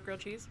 the grown-up grilled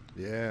cheese.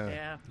 Yeah.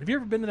 Yeah, Have you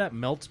ever been to that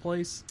Melts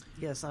place?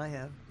 Yes, I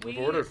have. we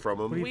I've ordered from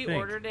What do them. you we think?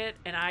 ordered it,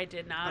 and I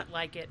did not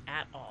like it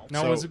at all.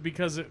 Now, So- was it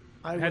because it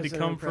I had to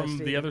wasn't come from impressed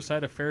the either. other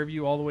side of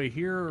Fairview all the way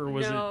here, or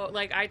was No,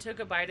 like I took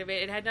a bite of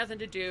it. It had nothing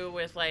to do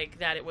with like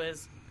that. It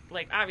was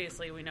like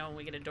obviously we know when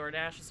we get a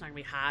DoorDash, it's not gonna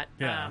be hot.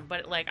 Yeah.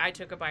 But like I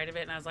took a bite of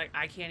it, and I was like,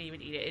 I can't even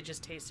eat it. It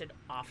just tasted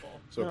awful.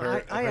 So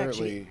No, I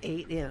actually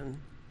ate in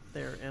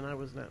there, and I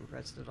was not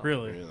impressed at all. it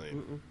really? really.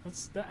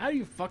 How do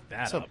you fuck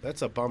that up?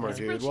 That's a bummer, It's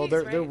dude. grilled Well,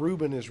 cheese, their right?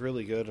 Reuben is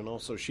really good, and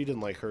also she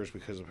didn't like hers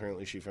because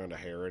apparently she found a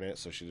hair in it,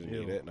 so she didn't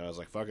Ew. eat it. And I was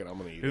like, "Fuck it, I'm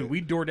gonna eat Dude, it."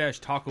 we DoorDash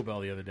Taco Bell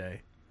the other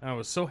day. And I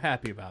was so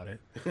happy about it.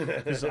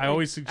 'Cause I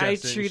always suggest I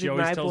it. and she treated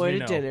always my tells boy me to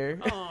no. dinner.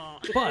 Oh,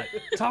 But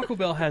Taco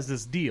Bell has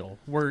this deal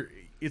where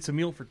it's a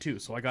meal for two,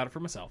 so I got it for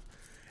myself.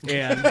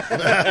 And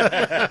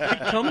it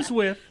comes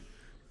with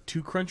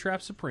 2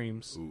 Crunchwrap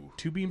Supremes,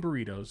 2 Bean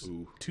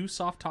Burritos, 2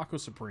 Soft Taco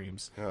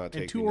Supremes, Oh, and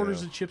take 2 me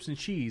orders now. of chips and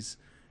cheese,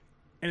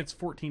 and it's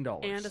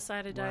 $14. and a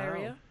side of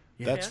diarrhea.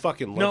 That's Yeah.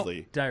 fucking No,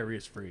 lovely.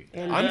 diarrhea's free.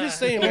 And, I'm just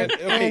saying, man.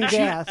 Okay, and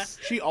gas.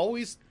 she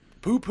always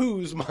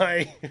poo-poos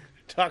my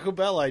Taco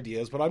Bell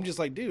ideas, but I'm just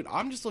like, dude,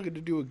 I'm just looking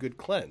to do a good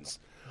cleanse.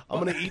 I'm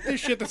gonna eat this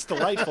shit that's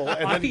delightful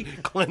and then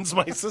cleanse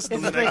my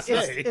system the next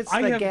day. It's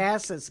I the have-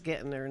 gas that's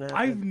getting there now.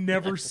 I've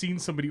never seen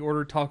somebody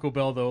order Taco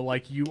Bell though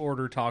like you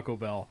order Taco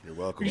Bell. You're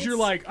welcome. Because you're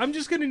like, I'm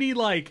just gonna need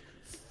like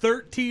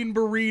 13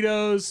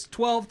 burritos,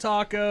 12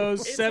 tacos,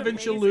 7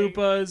 amazing.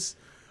 chalupas.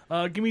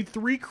 Give me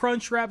 3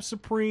 Crunchwrap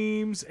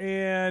Supremes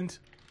and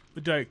the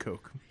Diet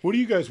Coke. What do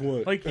you guys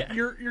want? Like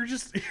you're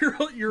just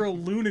you're a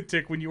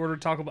lunatic when you order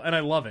Taco Bell, and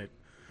I love it.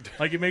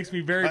 Like it makes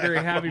me very very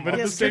happy. But at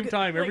the Yes, same look at-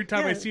 time, every like,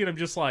 time I yeah. see it, I'm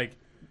just like,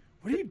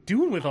 what are you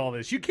doing with all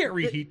this? You can't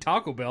reheat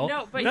Taco Bell.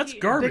 No, but that's he-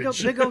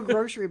 garbage. big old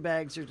grocery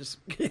bags are just.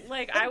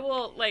 Like I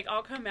will, like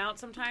I'll come out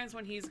sometimes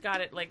when he's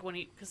got it, like when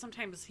he, because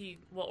sometimes he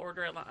will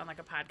order it on like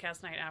a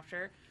podcast night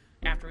after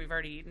we've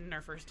already eaten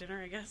our first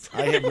dinner, I guess.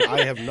 I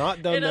have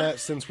not done And, that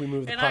since we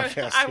moved the and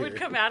podcast I here. would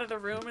come out of the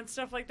room and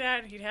stuff like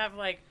that, and he'd have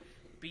like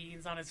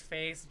beans on his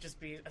face, and just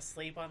be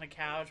asleep on the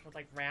couch with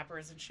like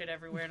wrappers and shit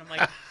everywhere, and I'm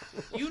like,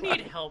 you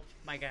need help,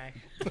 my guy.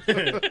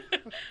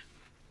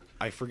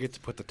 I forget to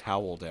put the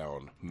towel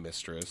down,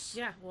 mistress.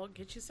 Yeah, well,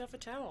 get yourself a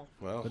towel.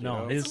 Well, But you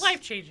no, know. his It's life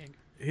changing.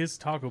 his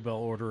Taco Bell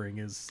ordering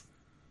is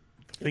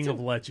a thing of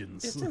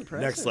legends. It's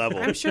impressive. next level.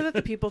 I'm sure that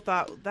the people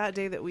thought that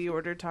day that we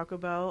ordered Taco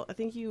Bell. I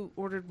think you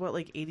ordered what,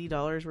 like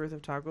 $80 worth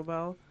of Taco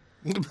Bell.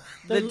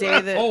 The day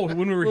that Oh,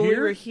 when we were when here?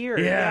 we were here,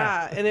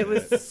 Yeah. and it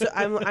was. So,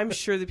 I'm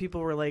sure the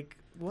people were like,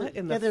 "What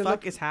in Yeah, the they're fuck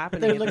look- is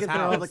happening?" They're at looking this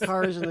through all house? the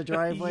cars in the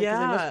driveway. 'Cause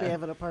they must be Yeah.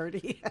 having a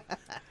party.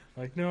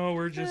 Like, no,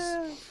 we're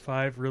just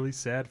 5 really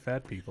sad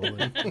fat people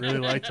that really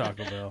like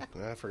Taco Bell.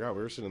 I forgot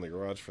we were sitting in the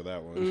garage for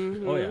that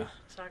one. Oh, yeah.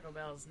 Taco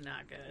Bell's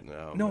not good.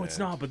 No, it's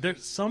not, but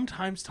there's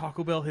sometimes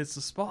Taco Bell hits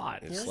the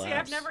spot. It See,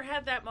 slaps. I've never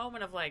had that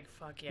moment of like,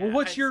 fuck yeah. Well,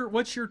 what's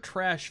I- your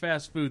trash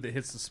fast food that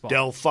hits the spot?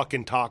 Del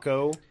fucking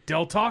Taco.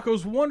 Del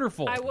Taco's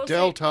wonderful. I will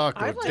Del say, Taco,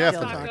 I like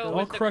definitely. Del Taco.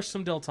 I'll crush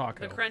some Del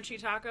Taco. The crunchy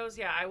tacos,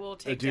 yeah, I will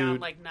take Dude. down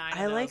like 9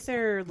 I of like those.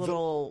 their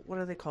little. What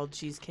are they called?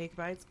 Cheesecake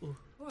bites. Ooh,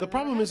 The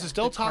problem is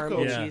Del Taco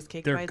caramel Yeah,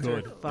 cheesecake they're bites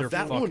good. are They're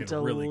That fucking one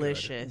really good.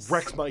 delicious.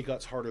 wrecks my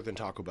guts harder than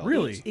Taco Bell.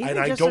 Really? does. Even And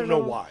I just don't their know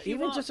little- why.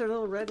 Even won't- just their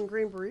little red and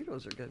green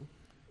burritos are good.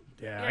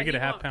 Yeah, Yeah, I get a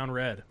he half won't- pound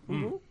red.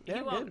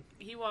 Yeah, good.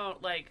 He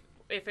won't like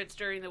if it's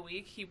during the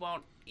week, he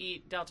won't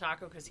eat Del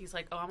Taco because he's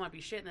like, oh, I'm gonna be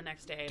shitting the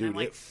next day. And Dude, I'm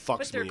like, it fucks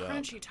but they're me up.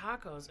 crunchy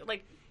tacos.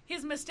 Like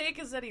his mistake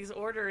is that he's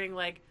ordering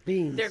like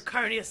Beans. their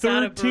carne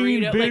asada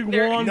 13 burrito. big like,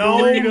 they're- one No,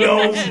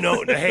 burritos.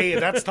 no. Hey,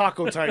 that's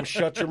Taco Time.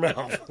 Shut your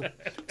mouth.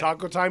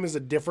 Taco Time is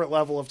a different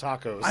level of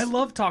tacos. I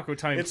love Taco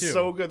Time It's too.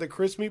 so good. The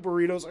crispy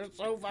burritos are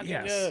so fucking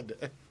Yes.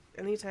 good.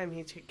 Anytime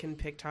he can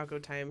pick Taco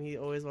Time, he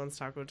always wants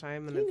Taco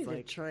Time, and You it's need to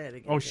like try it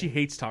again. Oh, she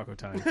hates Taco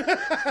Time.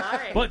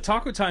 Why? But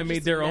Taco Time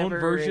made their own never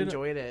version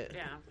Enjoyed it.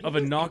 yeah. of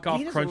a knockoff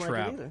He doesn't Crunch like it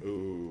Wrap. either.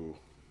 Ooh,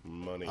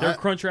 money. Their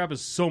Crunch Wrap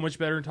is so much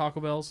better than Taco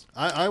Bell's.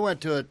 I went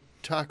to a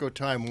Taco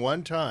Time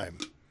one time,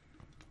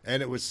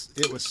 and it was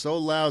so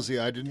lousy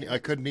I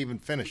couldn't even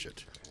finish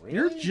it.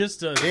 You're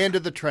just a Into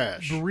the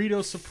trash. burrito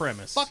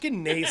supremacist.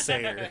 Fucking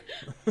naysayer.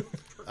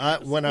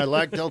 When I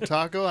like Del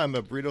Taco, I'm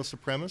a burrito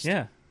supremacist.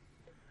 Yeah.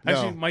 No.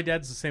 Actually, my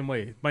dad's the same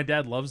way. My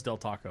dad loves Del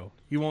Taco.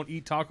 He won't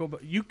eat Taco Bell.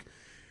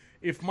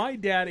 If my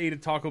dad ate a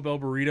Taco Bell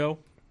burrito,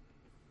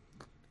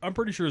 I'm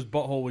pretty sure his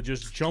butthole would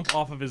just jump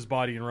off of his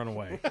body and run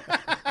away.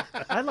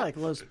 I like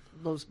Los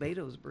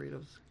Betos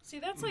burritos. See,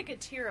 that's like a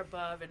tier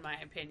above, in my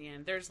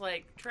opinion. There's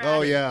like trash.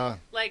 Oh yeah.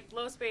 Like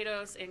Los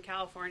Betos in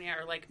California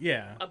are like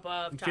Yeah.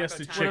 above Taco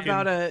Fiesta Time. What chicken.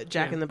 about a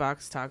Jack in the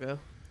Box taco?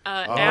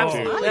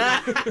 Absolutely.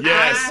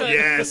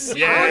 yes.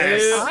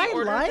 I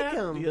ordered like that?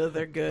 them. Yeah,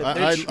 they're good. I-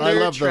 They're I they're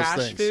love those trash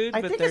things. Food,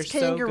 I but think they're it's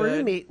kangaroo so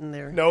good. meat in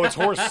there. No, it's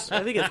horse.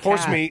 I think it's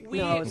horse cat. meat. We-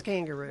 No, it's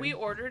kangaroo. We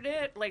ordered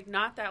it like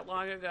not that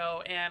long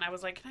ago, and I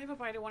was like, "Can I have a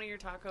bite of one of your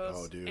tacos?"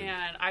 Oh, dude.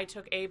 And I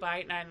took a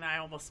bite, and I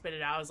almost spit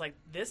it out. I was like,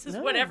 "This is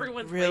No. what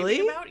everyone's Really?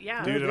 raving about."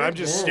 Yeah, Dude, and I'm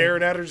just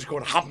staring at her, just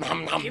going, hum,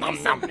 hum, hum, Give me hum,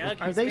 some hum.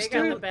 nuggies. Are they got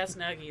still- the best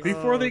nuggies.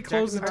 Before they Jack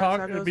close in the the Box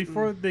taco, tacos?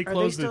 before they Are they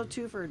close still the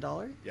 2 for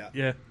 $1?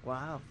 yeah,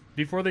 Wow.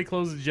 before they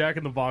close the Jack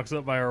in the Box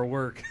up by our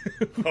work,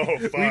 Oh,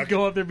 we'd fuck.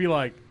 go up there and be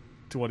like,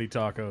 20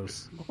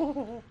 tacos,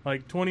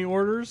 like 20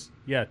 orders.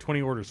 Yeah,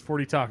 20 orders,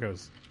 40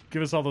 tacos.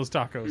 Give us all those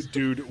tacos.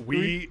 Dude,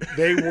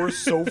 they were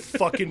so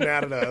fucking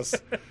mad at us.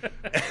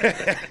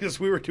 Because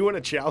we were doing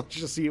a challenge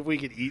to see if we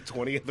could eat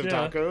 20 of the Yeah.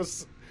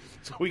 tacos.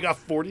 So we got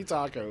 40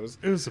 tacos.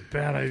 It was a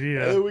bad And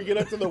idea. then we get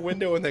up to the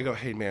window and they go,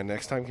 "Hey man,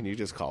 next time can you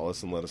just call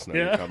us and let us know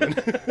Yeah. you're coming?"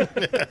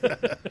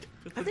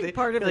 I think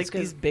part of like it's 'cause-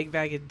 these big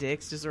bag of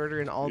dicks just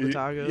ordering all the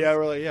tacos. Yeah,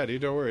 we're like, "Yeah,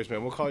 dude, don't worry,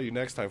 man. We'll call you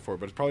next time for it,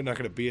 but it's probably not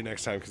going to be a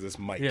next time because this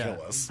might Yeah.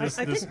 kill us." This,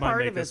 I this think might part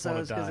make of it us though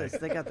want is to die. because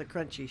they got the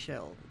crunchy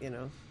shell, you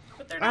know.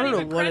 But they're I not don't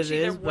even know what it crunchy. is,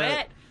 They're but-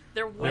 wet.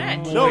 They're wet.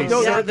 No,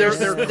 no, Yeah, they're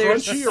they're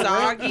crunchy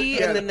around- soggy,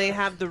 yeah. and then they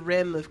have the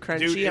rim of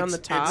crunchy Dude, on the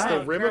it's top. the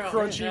rim of Girl,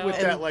 crunchy yeah. with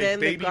And that like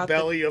then they've baby got the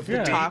belly of Yeah.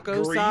 deep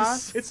taco grease.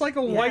 sauce. It's like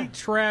a white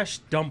trash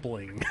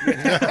dumpling.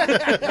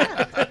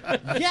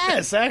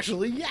 Yes,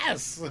 actually,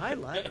 yes. I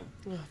like them.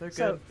 Oh, they're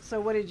good. So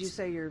what did you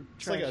say your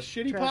It's like a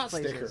shitty pot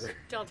sticker.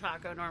 Del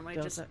Taco normally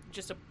Del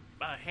just a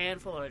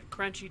handful of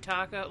crunchy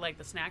taco, like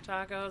the snack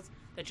tacos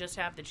that just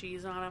have the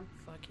cheese on them.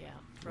 Fuck yeah,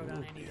 throw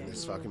down any day.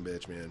 This fucking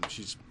bitch, man.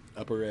 She's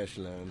upper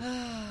echelon.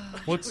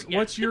 What's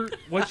Yeah.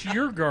 what's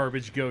your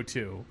garbage go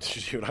to?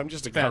 Dude, I'm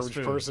just a Fast garbage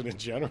food. person in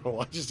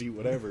general. I just eat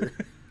whatever.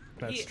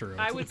 That's true.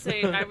 I would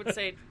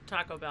say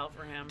Taco Bell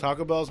for him.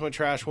 Taco Bell's my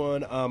trash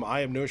one. I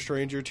am no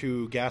stranger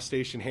to gas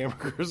station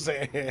hamburgers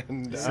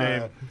and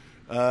Same.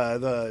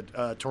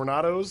 the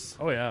Tornadoes.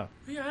 Oh yeah.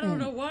 Yeah, I don't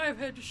know why I've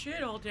had to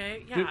shit all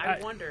day. Yeah, Dude, I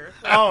I- wonder.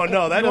 Oh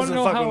no, that You wanna doesn't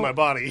know fuck how- with my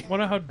body.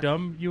 Wanna know how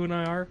dumb you and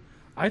I are?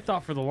 I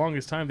thought for the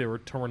longest time they were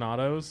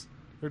tornadoes.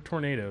 They're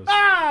tornadoes.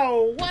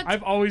 Oh, what?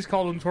 I've always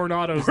called them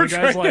tornadoes. We're the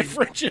guy's trying like to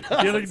French it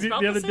up.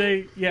 the other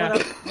day. Yeah,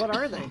 What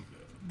are they?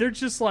 they're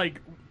just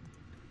like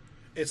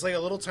It's like a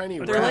little tiny.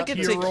 They're wrap. like a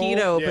taquito roll.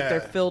 taquito, Yeah. but they're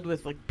filled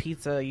with like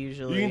pizza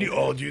usually. You can do.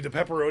 Oh, dude, the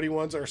pepperoni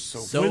ones are so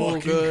So fucking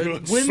good.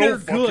 when So they're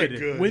fucking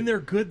good. When they're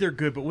good, they're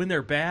good. But when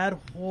they're bad,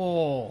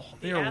 oh,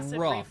 The they're acid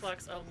rough.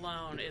 reflux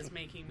alone is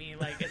making me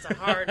like it's a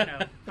hard no,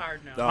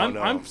 hard no. Oh, I'm,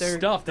 no. I'm They're-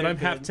 stuffed that they're I'm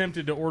half good.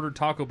 tempted to order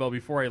Taco Bell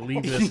before I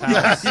leave this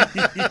house.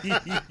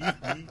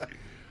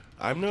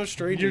 I'm no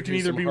stranger. You can to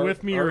either some be heart-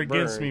 with me or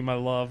against heartburn. me, my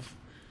love.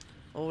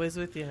 Always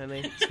with you,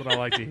 honey. That's what I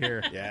like to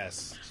hear.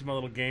 Yes. She's my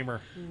little gamer.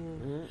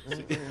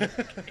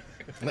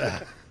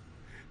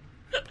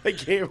 I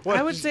can't.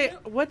 I would say,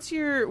 what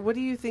do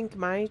you think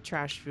my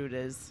trash food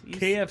is? You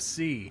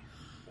KFC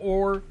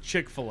or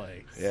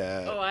Chick-fil-A.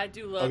 Yeah. Oh, I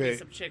do love Okay. me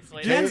some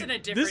Chick-fil-A. Dude, That's in a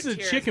different this is a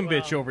tier as chicken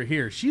well. bitch over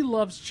here. She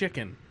loves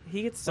chicken.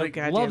 He gets so Like,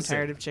 goddamn loves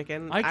tired it. of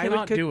chicken. I would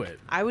cannot cook- do it.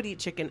 I would eat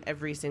chicken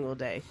every single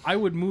day. I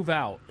would move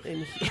out.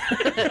 And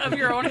of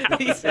your own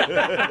house.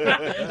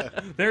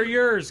 They're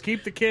yours.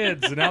 Keep the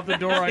kids, and out the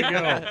door I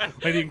go.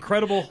 Like the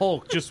Incredible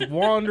Hulk, just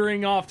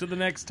wandering off to the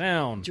next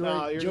town.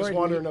 Nah, you're just Jordan,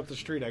 wandering up the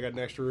street. I got an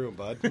extra room,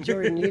 bud.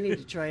 Jordan, you need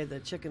to try the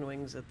chicken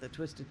wings at the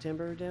Twisted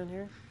Timber down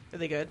here. are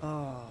they good?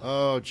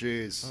 Oh,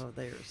 jeez. Oh,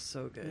 they are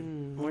so good.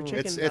 More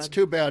chicken. It's bud.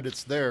 too bad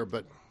it's there,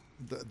 but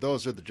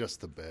those are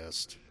just the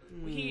best.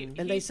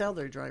 And they sell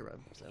their dry rub.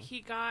 So. He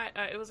got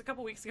it was a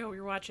couple weeks ago. We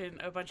were watching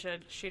a bunch of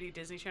shitty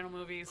Disney Channel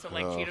movies, so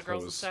like Oh, Cheetah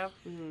Girls and those- stuff.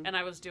 And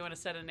I was doing a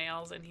set of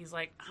nails, and he's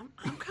like,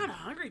 "I'm kind of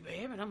hungry,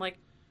 babe," and I'm like,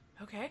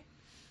 "Okay,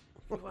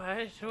 what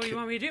do you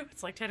want me to do?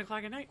 It's like 10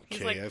 o'clock at night."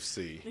 He's like,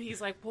 KFC. and he's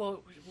like,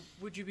 "Well,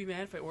 would you be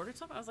mad if I ordered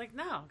something?" I was like,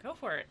 "No, go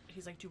for it."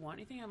 He's like, "Do you want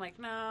anything?" I'm like,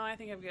 "No, I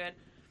think I'm good."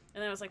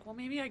 And then I was like, "Well,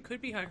 maybe I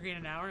could be hungry in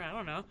an hour. I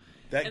don't know."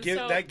 That And gives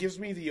so- that gives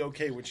me the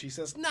okay when she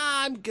says, "Nah,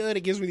 I'm good."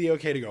 It gives me the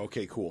okay to go,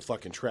 "Okay, cool,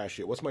 fucking trash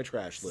it. What's my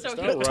trash list?" So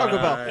he- All right. Taco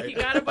Bell. He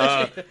got a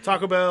bunch of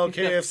Taco Bell,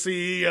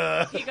 KFC.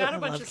 he got a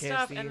bunch love of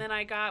stuff, KFC. and then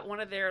I got one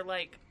of their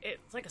like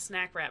it's like a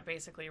snack wrap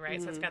basically, right?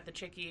 So it's got the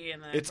chicky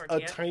and the It's a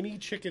tortilla. tiny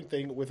chicken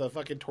thing with a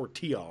fucking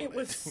tortilla on it. It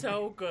was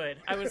so good.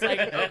 I was like,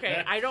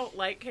 okay, I don't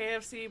like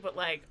KFC, but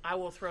like I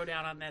will throw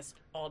down on this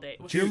all day.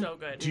 It was so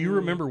good. Do you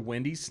remember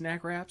Wendy's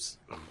snack wraps?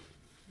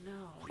 No.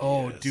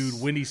 Oh,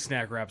 dude, Wendy's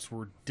snack wraps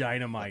were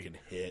dynamite. Fucking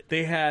hit.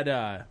 They had,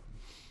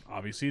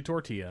 obviously a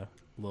tortilla,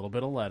 a little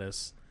bit of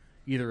lettuce,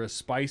 either a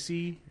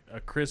spicy, a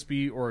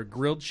crispy, or a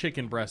grilled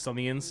chicken breast on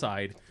the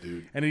inside.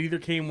 Dude. And it either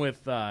came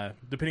with,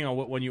 depending on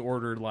what one you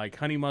ordered, like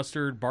honey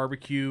mustard,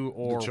 barbecue,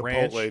 or The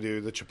ranch. Chipotle,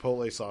 dude. The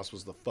Chipotle sauce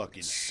was the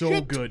fucking So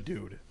shit. good,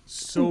 dude.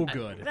 So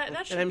good.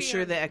 That should And I'm be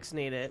sure a- they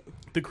ex-nate it.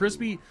 The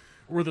crispy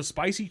or the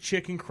spicy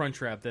chicken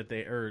crunch wrap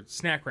or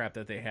snack wrap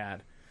that they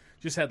had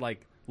just had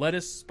like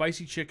lettuce,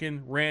 spicy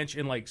chicken, ranch,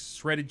 and like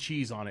shredded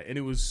cheese on it, and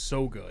it was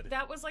so good.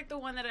 That was like the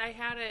one that I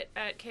had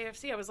at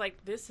KFC. I was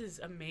like, "This is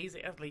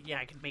amazing." I was like, "Yeah,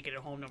 I could make it at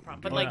home, no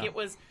problem." But like, Yeah.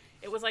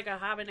 it was like a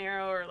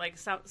habanero or like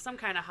some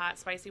kind of hot,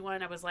 spicy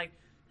one. I was like,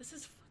 "This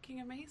is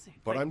fucking amazing."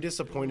 But Like, I'm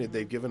disappointed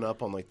they've given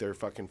up on like their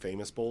fucking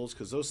famous bowls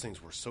because those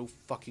things were so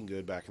fucking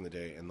good back in the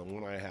day, and the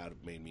one I had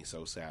made me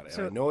so sad. And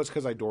So- I know it's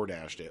because I door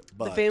dashed it,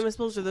 but The famous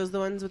bowls are those the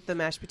ones with the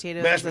mashed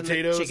potatoes, mashed and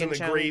potatoes the chicken and the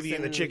chunks gravy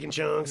and the chicken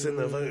chunks and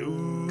the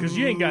ooh. Because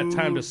you ain't got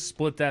time to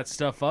split that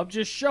stuff up.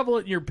 Just shovel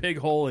it in your pig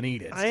hole and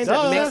eat it. I end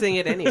up mixing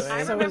it anyway.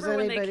 I So remember was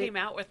when they anybody- came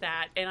out with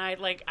that, and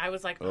I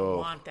was like, Oh, I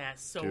want that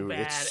so dude, bad,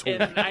 it's so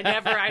and I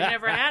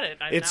never had it.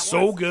 It's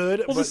so good.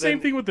 Well, but the same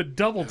then- thing with the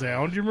double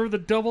down. Do you remember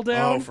the double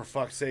down? Oh, for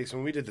fuck's sakes!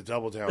 When we did the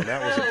double down,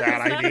 that was a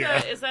bad idea.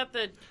 Is that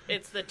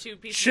it's the two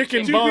pieces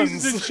Chicken of Two buns.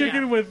 pieces of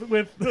chicken Yeah.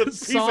 with piece of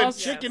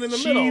sauce, chicken in the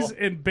cheese, middle.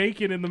 and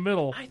bacon in the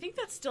middle. I think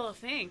that's still a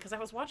thing because I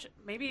was watching.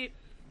 Maybe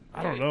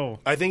I don't know.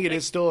 I think it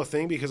is still a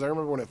thing because I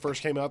remember when it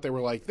first came out, they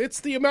were like, "It's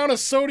the amount of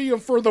sodium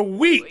for the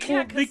week." Yeah,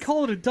 Well, they 'cause-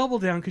 call it a double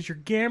down because you're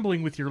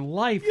gambling with your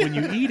life when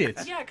you eat it.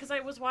 Yeah, because I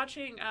was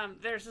watching.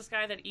 There's this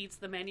guy that eats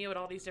the menu at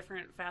all these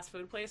different fast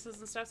food places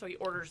and stuff. So he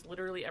orders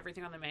literally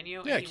everything on the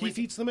menu. Yeah, and he Keith went-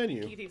 eats the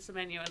menu. Keith eats the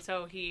menu, and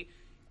so he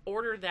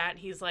ordered that. And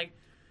he's like,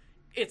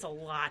 "It's a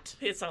lot.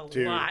 It's a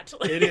Dude, lot."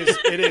 it is.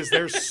 It is.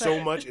 There's so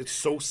much. It's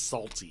so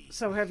salty.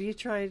 So have you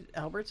tried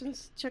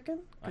Albertsons chicken?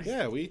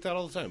 Yeah, we eat that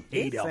all the time.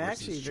 Hate It's Albertsons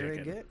actually very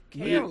chicken. good.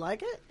 Yeah. You don't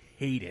like it?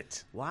 Hate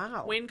it.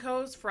 Wow.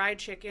 Winco's fried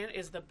chicken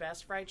is the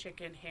best fried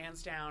chicken,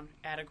 hands down,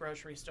 at a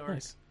grocery store.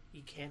 Nice.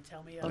 You can't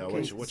tell me No,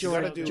 otherwise. what you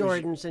Jordan, gotta do is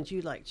Jordan, since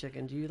you like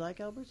chicken, do you like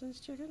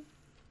Albertsons chicken?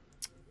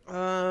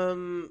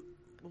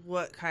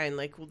 What kind?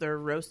 Like their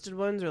roasted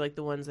ones, or like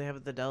the ones they have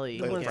at the deli?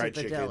 The ones fried at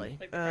the chicken. deli.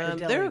 Like fried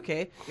deli. They're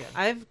okay. Yeah.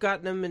 I've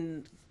gotten them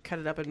and cut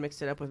it up and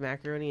mixed it up with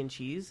macaroni and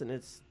cheese, and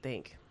it's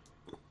dank.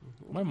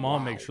 My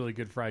mom makes really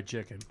good fried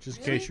chicken. Just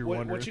in case you're What,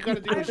 wondering. what you got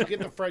to do is you get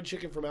the fried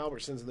chicken from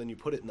Albertsons and then you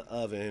put it in the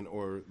oven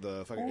or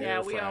the fucking Yeah,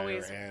 air we fryer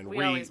always and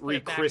we always put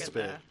it back in re-crisp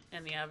the, it.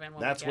 in the oven.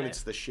 When That's we when get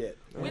it's it. the shit.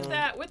 With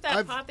that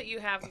I've- pot that you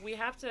have, we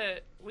have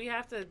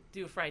to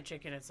do fried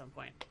chicken at some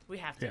point. We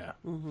have to.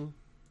 Yeah.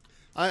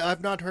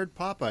 I've not heard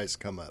Popeyes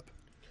come up.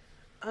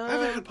 I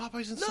haven't had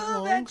Popeyes in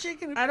so long.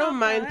 chicken. I don't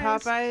mind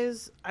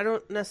Popeyes. I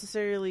don't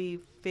necessarily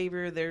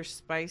favor their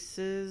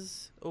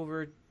spices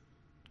over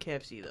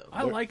KFC though.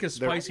 I like a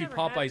spicy I've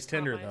never had Popeyes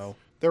tender Popeyes. though.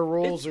 Their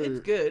rolls It's are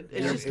good.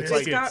 It's They're just it's it's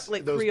like got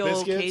like those Creole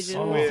biscuits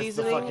Cajun with the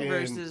seasoning fucking-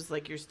 versus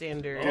like your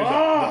standard. Dude,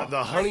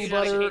 the honey Are you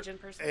not a butter Cajun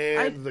person?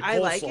 and the I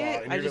like coleslaw,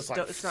 it. and I you're just like,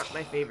 don't. It's not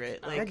my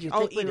favorite. God, Like you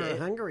I'll think we eat were it,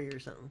 hungry or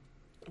something?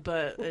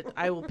 but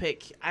I will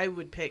pick. I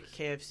would pick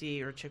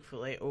KFC or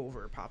Chick-fil-A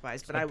over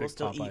Popeyes, but I I will pick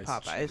still eat Popeyes.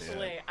 Popeyes.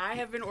 Chick-fil-A. I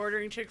have been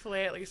ordering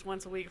Chick-fil-A at least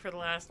once a week for the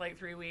last like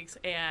 3 weeks,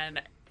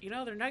 and you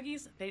know their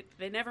nuggies,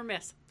 they never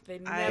miss. They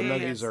never nuggies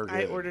miss. are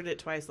I good. ordered it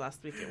twice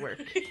last week at work,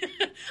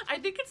 I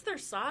think it's their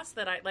sauce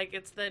that I like.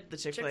 It's the Chick-fil-A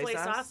Chick-fil-A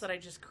sauce? sauce that I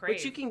just crave.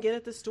 which you can get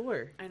at the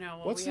store. I know.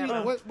 Well, What's we the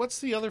have what's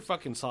the other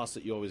fucking sauce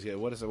that you always get?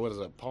 What is it? What is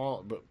it?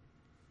 not the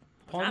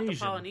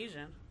Polynesian.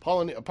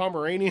 Polynesian.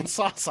 Pomeranian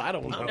sauce? I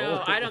don't know.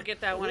 No, I don't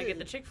get that one. I get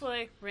the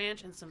Chick-fil-A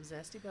ranch and some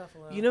zesty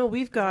buffalo. You know,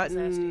 we've gotten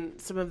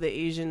zesty. some of the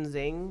Asian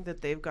zing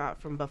that they've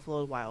got from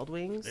Buffalo Wild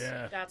Wings.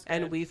 Yeah. that's good.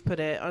 And we've put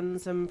it on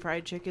some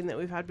fried chicken that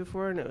we've had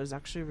before, and it was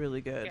actually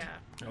really good. yeah.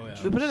 Oh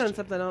yeah. We put it on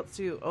something else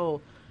too.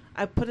 Oh,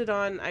 I put it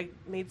on. I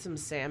made some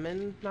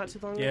salmon not too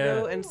long Yeah.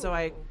 ago, and so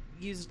I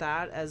used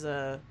that as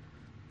a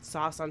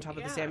sauce on top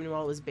of the Yeah. salmon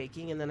while it was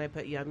baking, and then I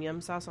put yum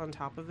yum sauce on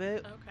top of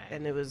it, Okay.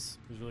 and it was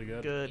It was really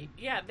good. good.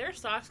 Yeah, their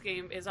sauce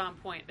game is on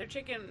point. Their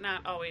chicken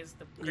not always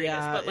the greatest,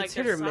 Yeah, but like it's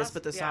hit their or miss, sauce-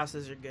 but the yeah.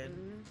 sauces are good.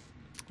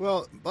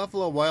 Well,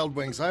 Buffalo Wild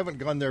Wings, I haven't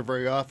gone there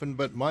very often,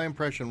 but my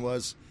impression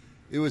was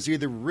it was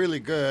either really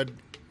good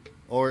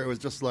or it was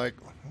just like,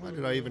 why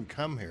did I even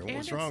come here? And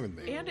What's it's- wrong with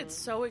me? And it's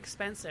so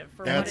expensive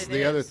for That's what it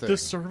the other is. thing. The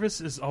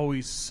service is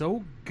always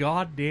so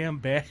goddamn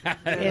bad.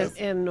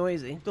 And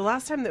noisy. The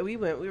last time that we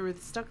went, we were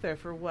stuck there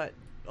for what,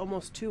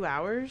 almost 2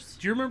 hours.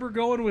 Do you remember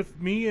going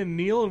with me and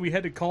Neil and we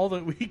had to call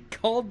we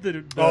called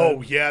the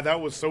Oh yeah,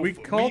 that was so. we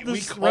called we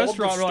this called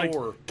restaurant. The We're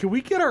store. like, can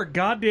we get our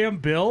goddamn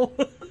bill?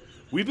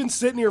 We've been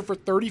sitting here for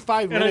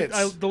 35 And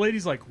minutes. the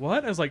lady's like,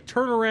 "What?" I was like,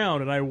 "Turn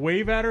around," and I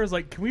wave at her. I was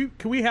like, "Can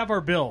we have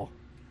our bill?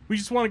 We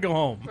just want to go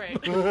home." Right.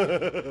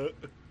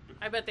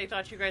 I bet they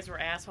thought you guys were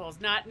assholes,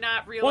 not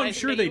realizing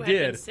sure that they you had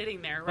been did.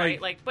 sitting there, right?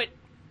 Like- but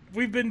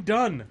We've been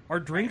done. Our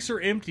drinks are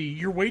empty.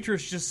 Your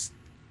waitress just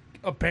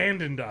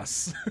abandoned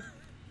us.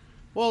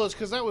 Well, it's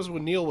because that was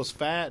when Neil was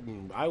fat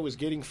and I was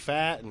getting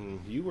fat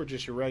and you were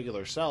just your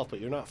regular self, but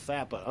you're not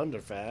fat but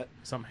under fat.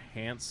 Some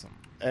handsome.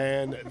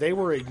 And they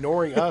were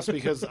ignoring us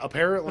because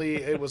apparently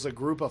it was a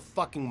group of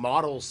fucking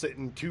models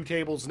sitting 2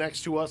 tables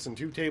next to us and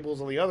 2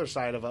 tables on the other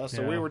side of us.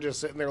 So we Yeah. were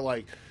just sitting there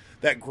like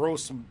that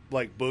gross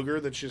like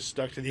booger that's just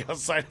stuck to the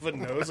outside of a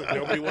nose that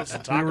nobody wants to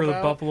talk We were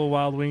about. the Buffalo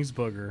Wild Wings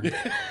booger.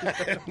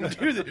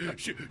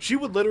 Dude, she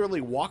would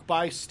literally walk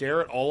by,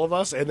 stare at all of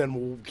us, and then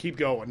we'll keep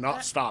going, not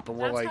That- stop. And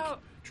we're that's like, how-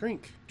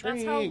 drink.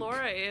 That's how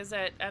Laura is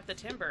at the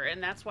Timber,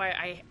 and that's why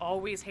I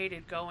always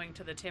hated going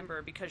to the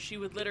Timber, because she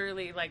would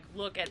literally like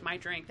look at my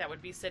drink that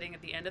would be sitting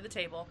at the end of the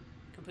table,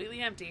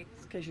 completely empty.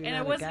 Because you're and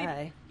not it a wasn't guy.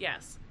 even-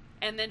 yes.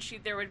 And then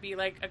there would be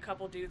like a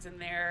couple dudes in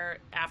there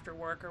after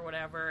work or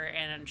whatever,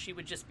 and she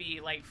would just be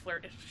like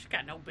flirting. She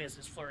got no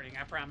business flirting,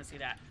 I promise you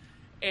that.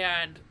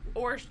 And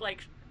or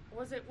like,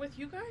 was it with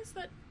you guys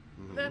that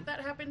that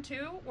happened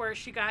too, where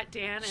she got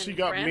Dan and She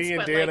got Brent's, me and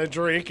but, Dan like, a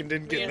drink and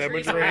didn't me get and them a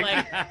Teresa were drink.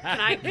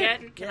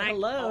 like, can I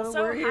Hello,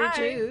 also we're here hi?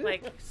 too.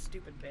 Like,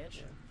 stupid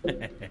bitch.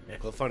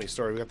 Well, funny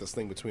story. We got this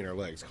thing between our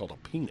legs called a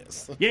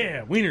penis.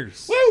 Yeah,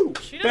 wieners. Woo!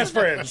 She Best doesn't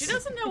know- friends. She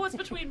doesn't know what's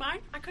between mine.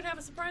 I could have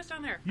a surprise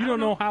down there. You don't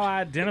know how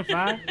I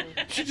identify?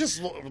 She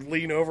just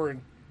lean over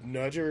and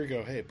nudge her and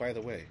go, "Hey, by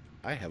the way,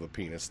 I have a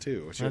penis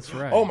too." She That's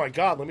goes, right. Oh my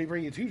God, let me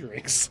bring you 2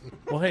 drinks.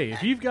 Well, hey,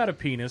 if you've got a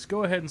penis,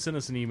 go ahead and send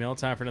us an email.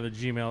 Time for another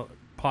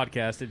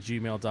podcast at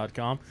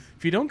gmail.com.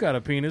 If you don't got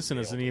a penis, send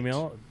us an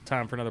email.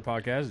 Time for another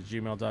podcast at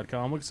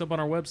gmail.com. Look us up on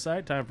our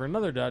website,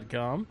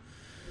 timeforanother.com.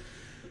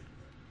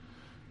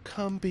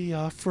 Come be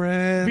our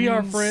friend. Be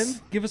our friend.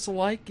 Give us a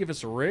like. Give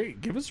us a rate.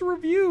 Give us a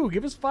review.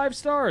 Give us 5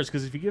 stars.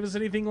 Because if you give us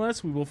anything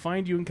less, we will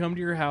find you and come to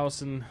your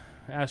house and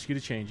ask you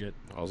to change it.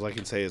 All I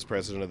can say as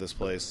president of this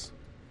place,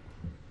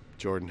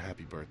 Jordan,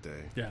 happy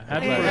birthday. Yeah.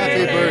 Happy Happy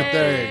birthday.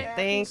 birthday.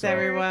 Thanks,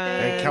 everyone.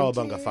 And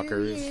cowabunga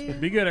fuckers.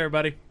 Be good,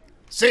 everybody.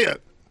 See ya.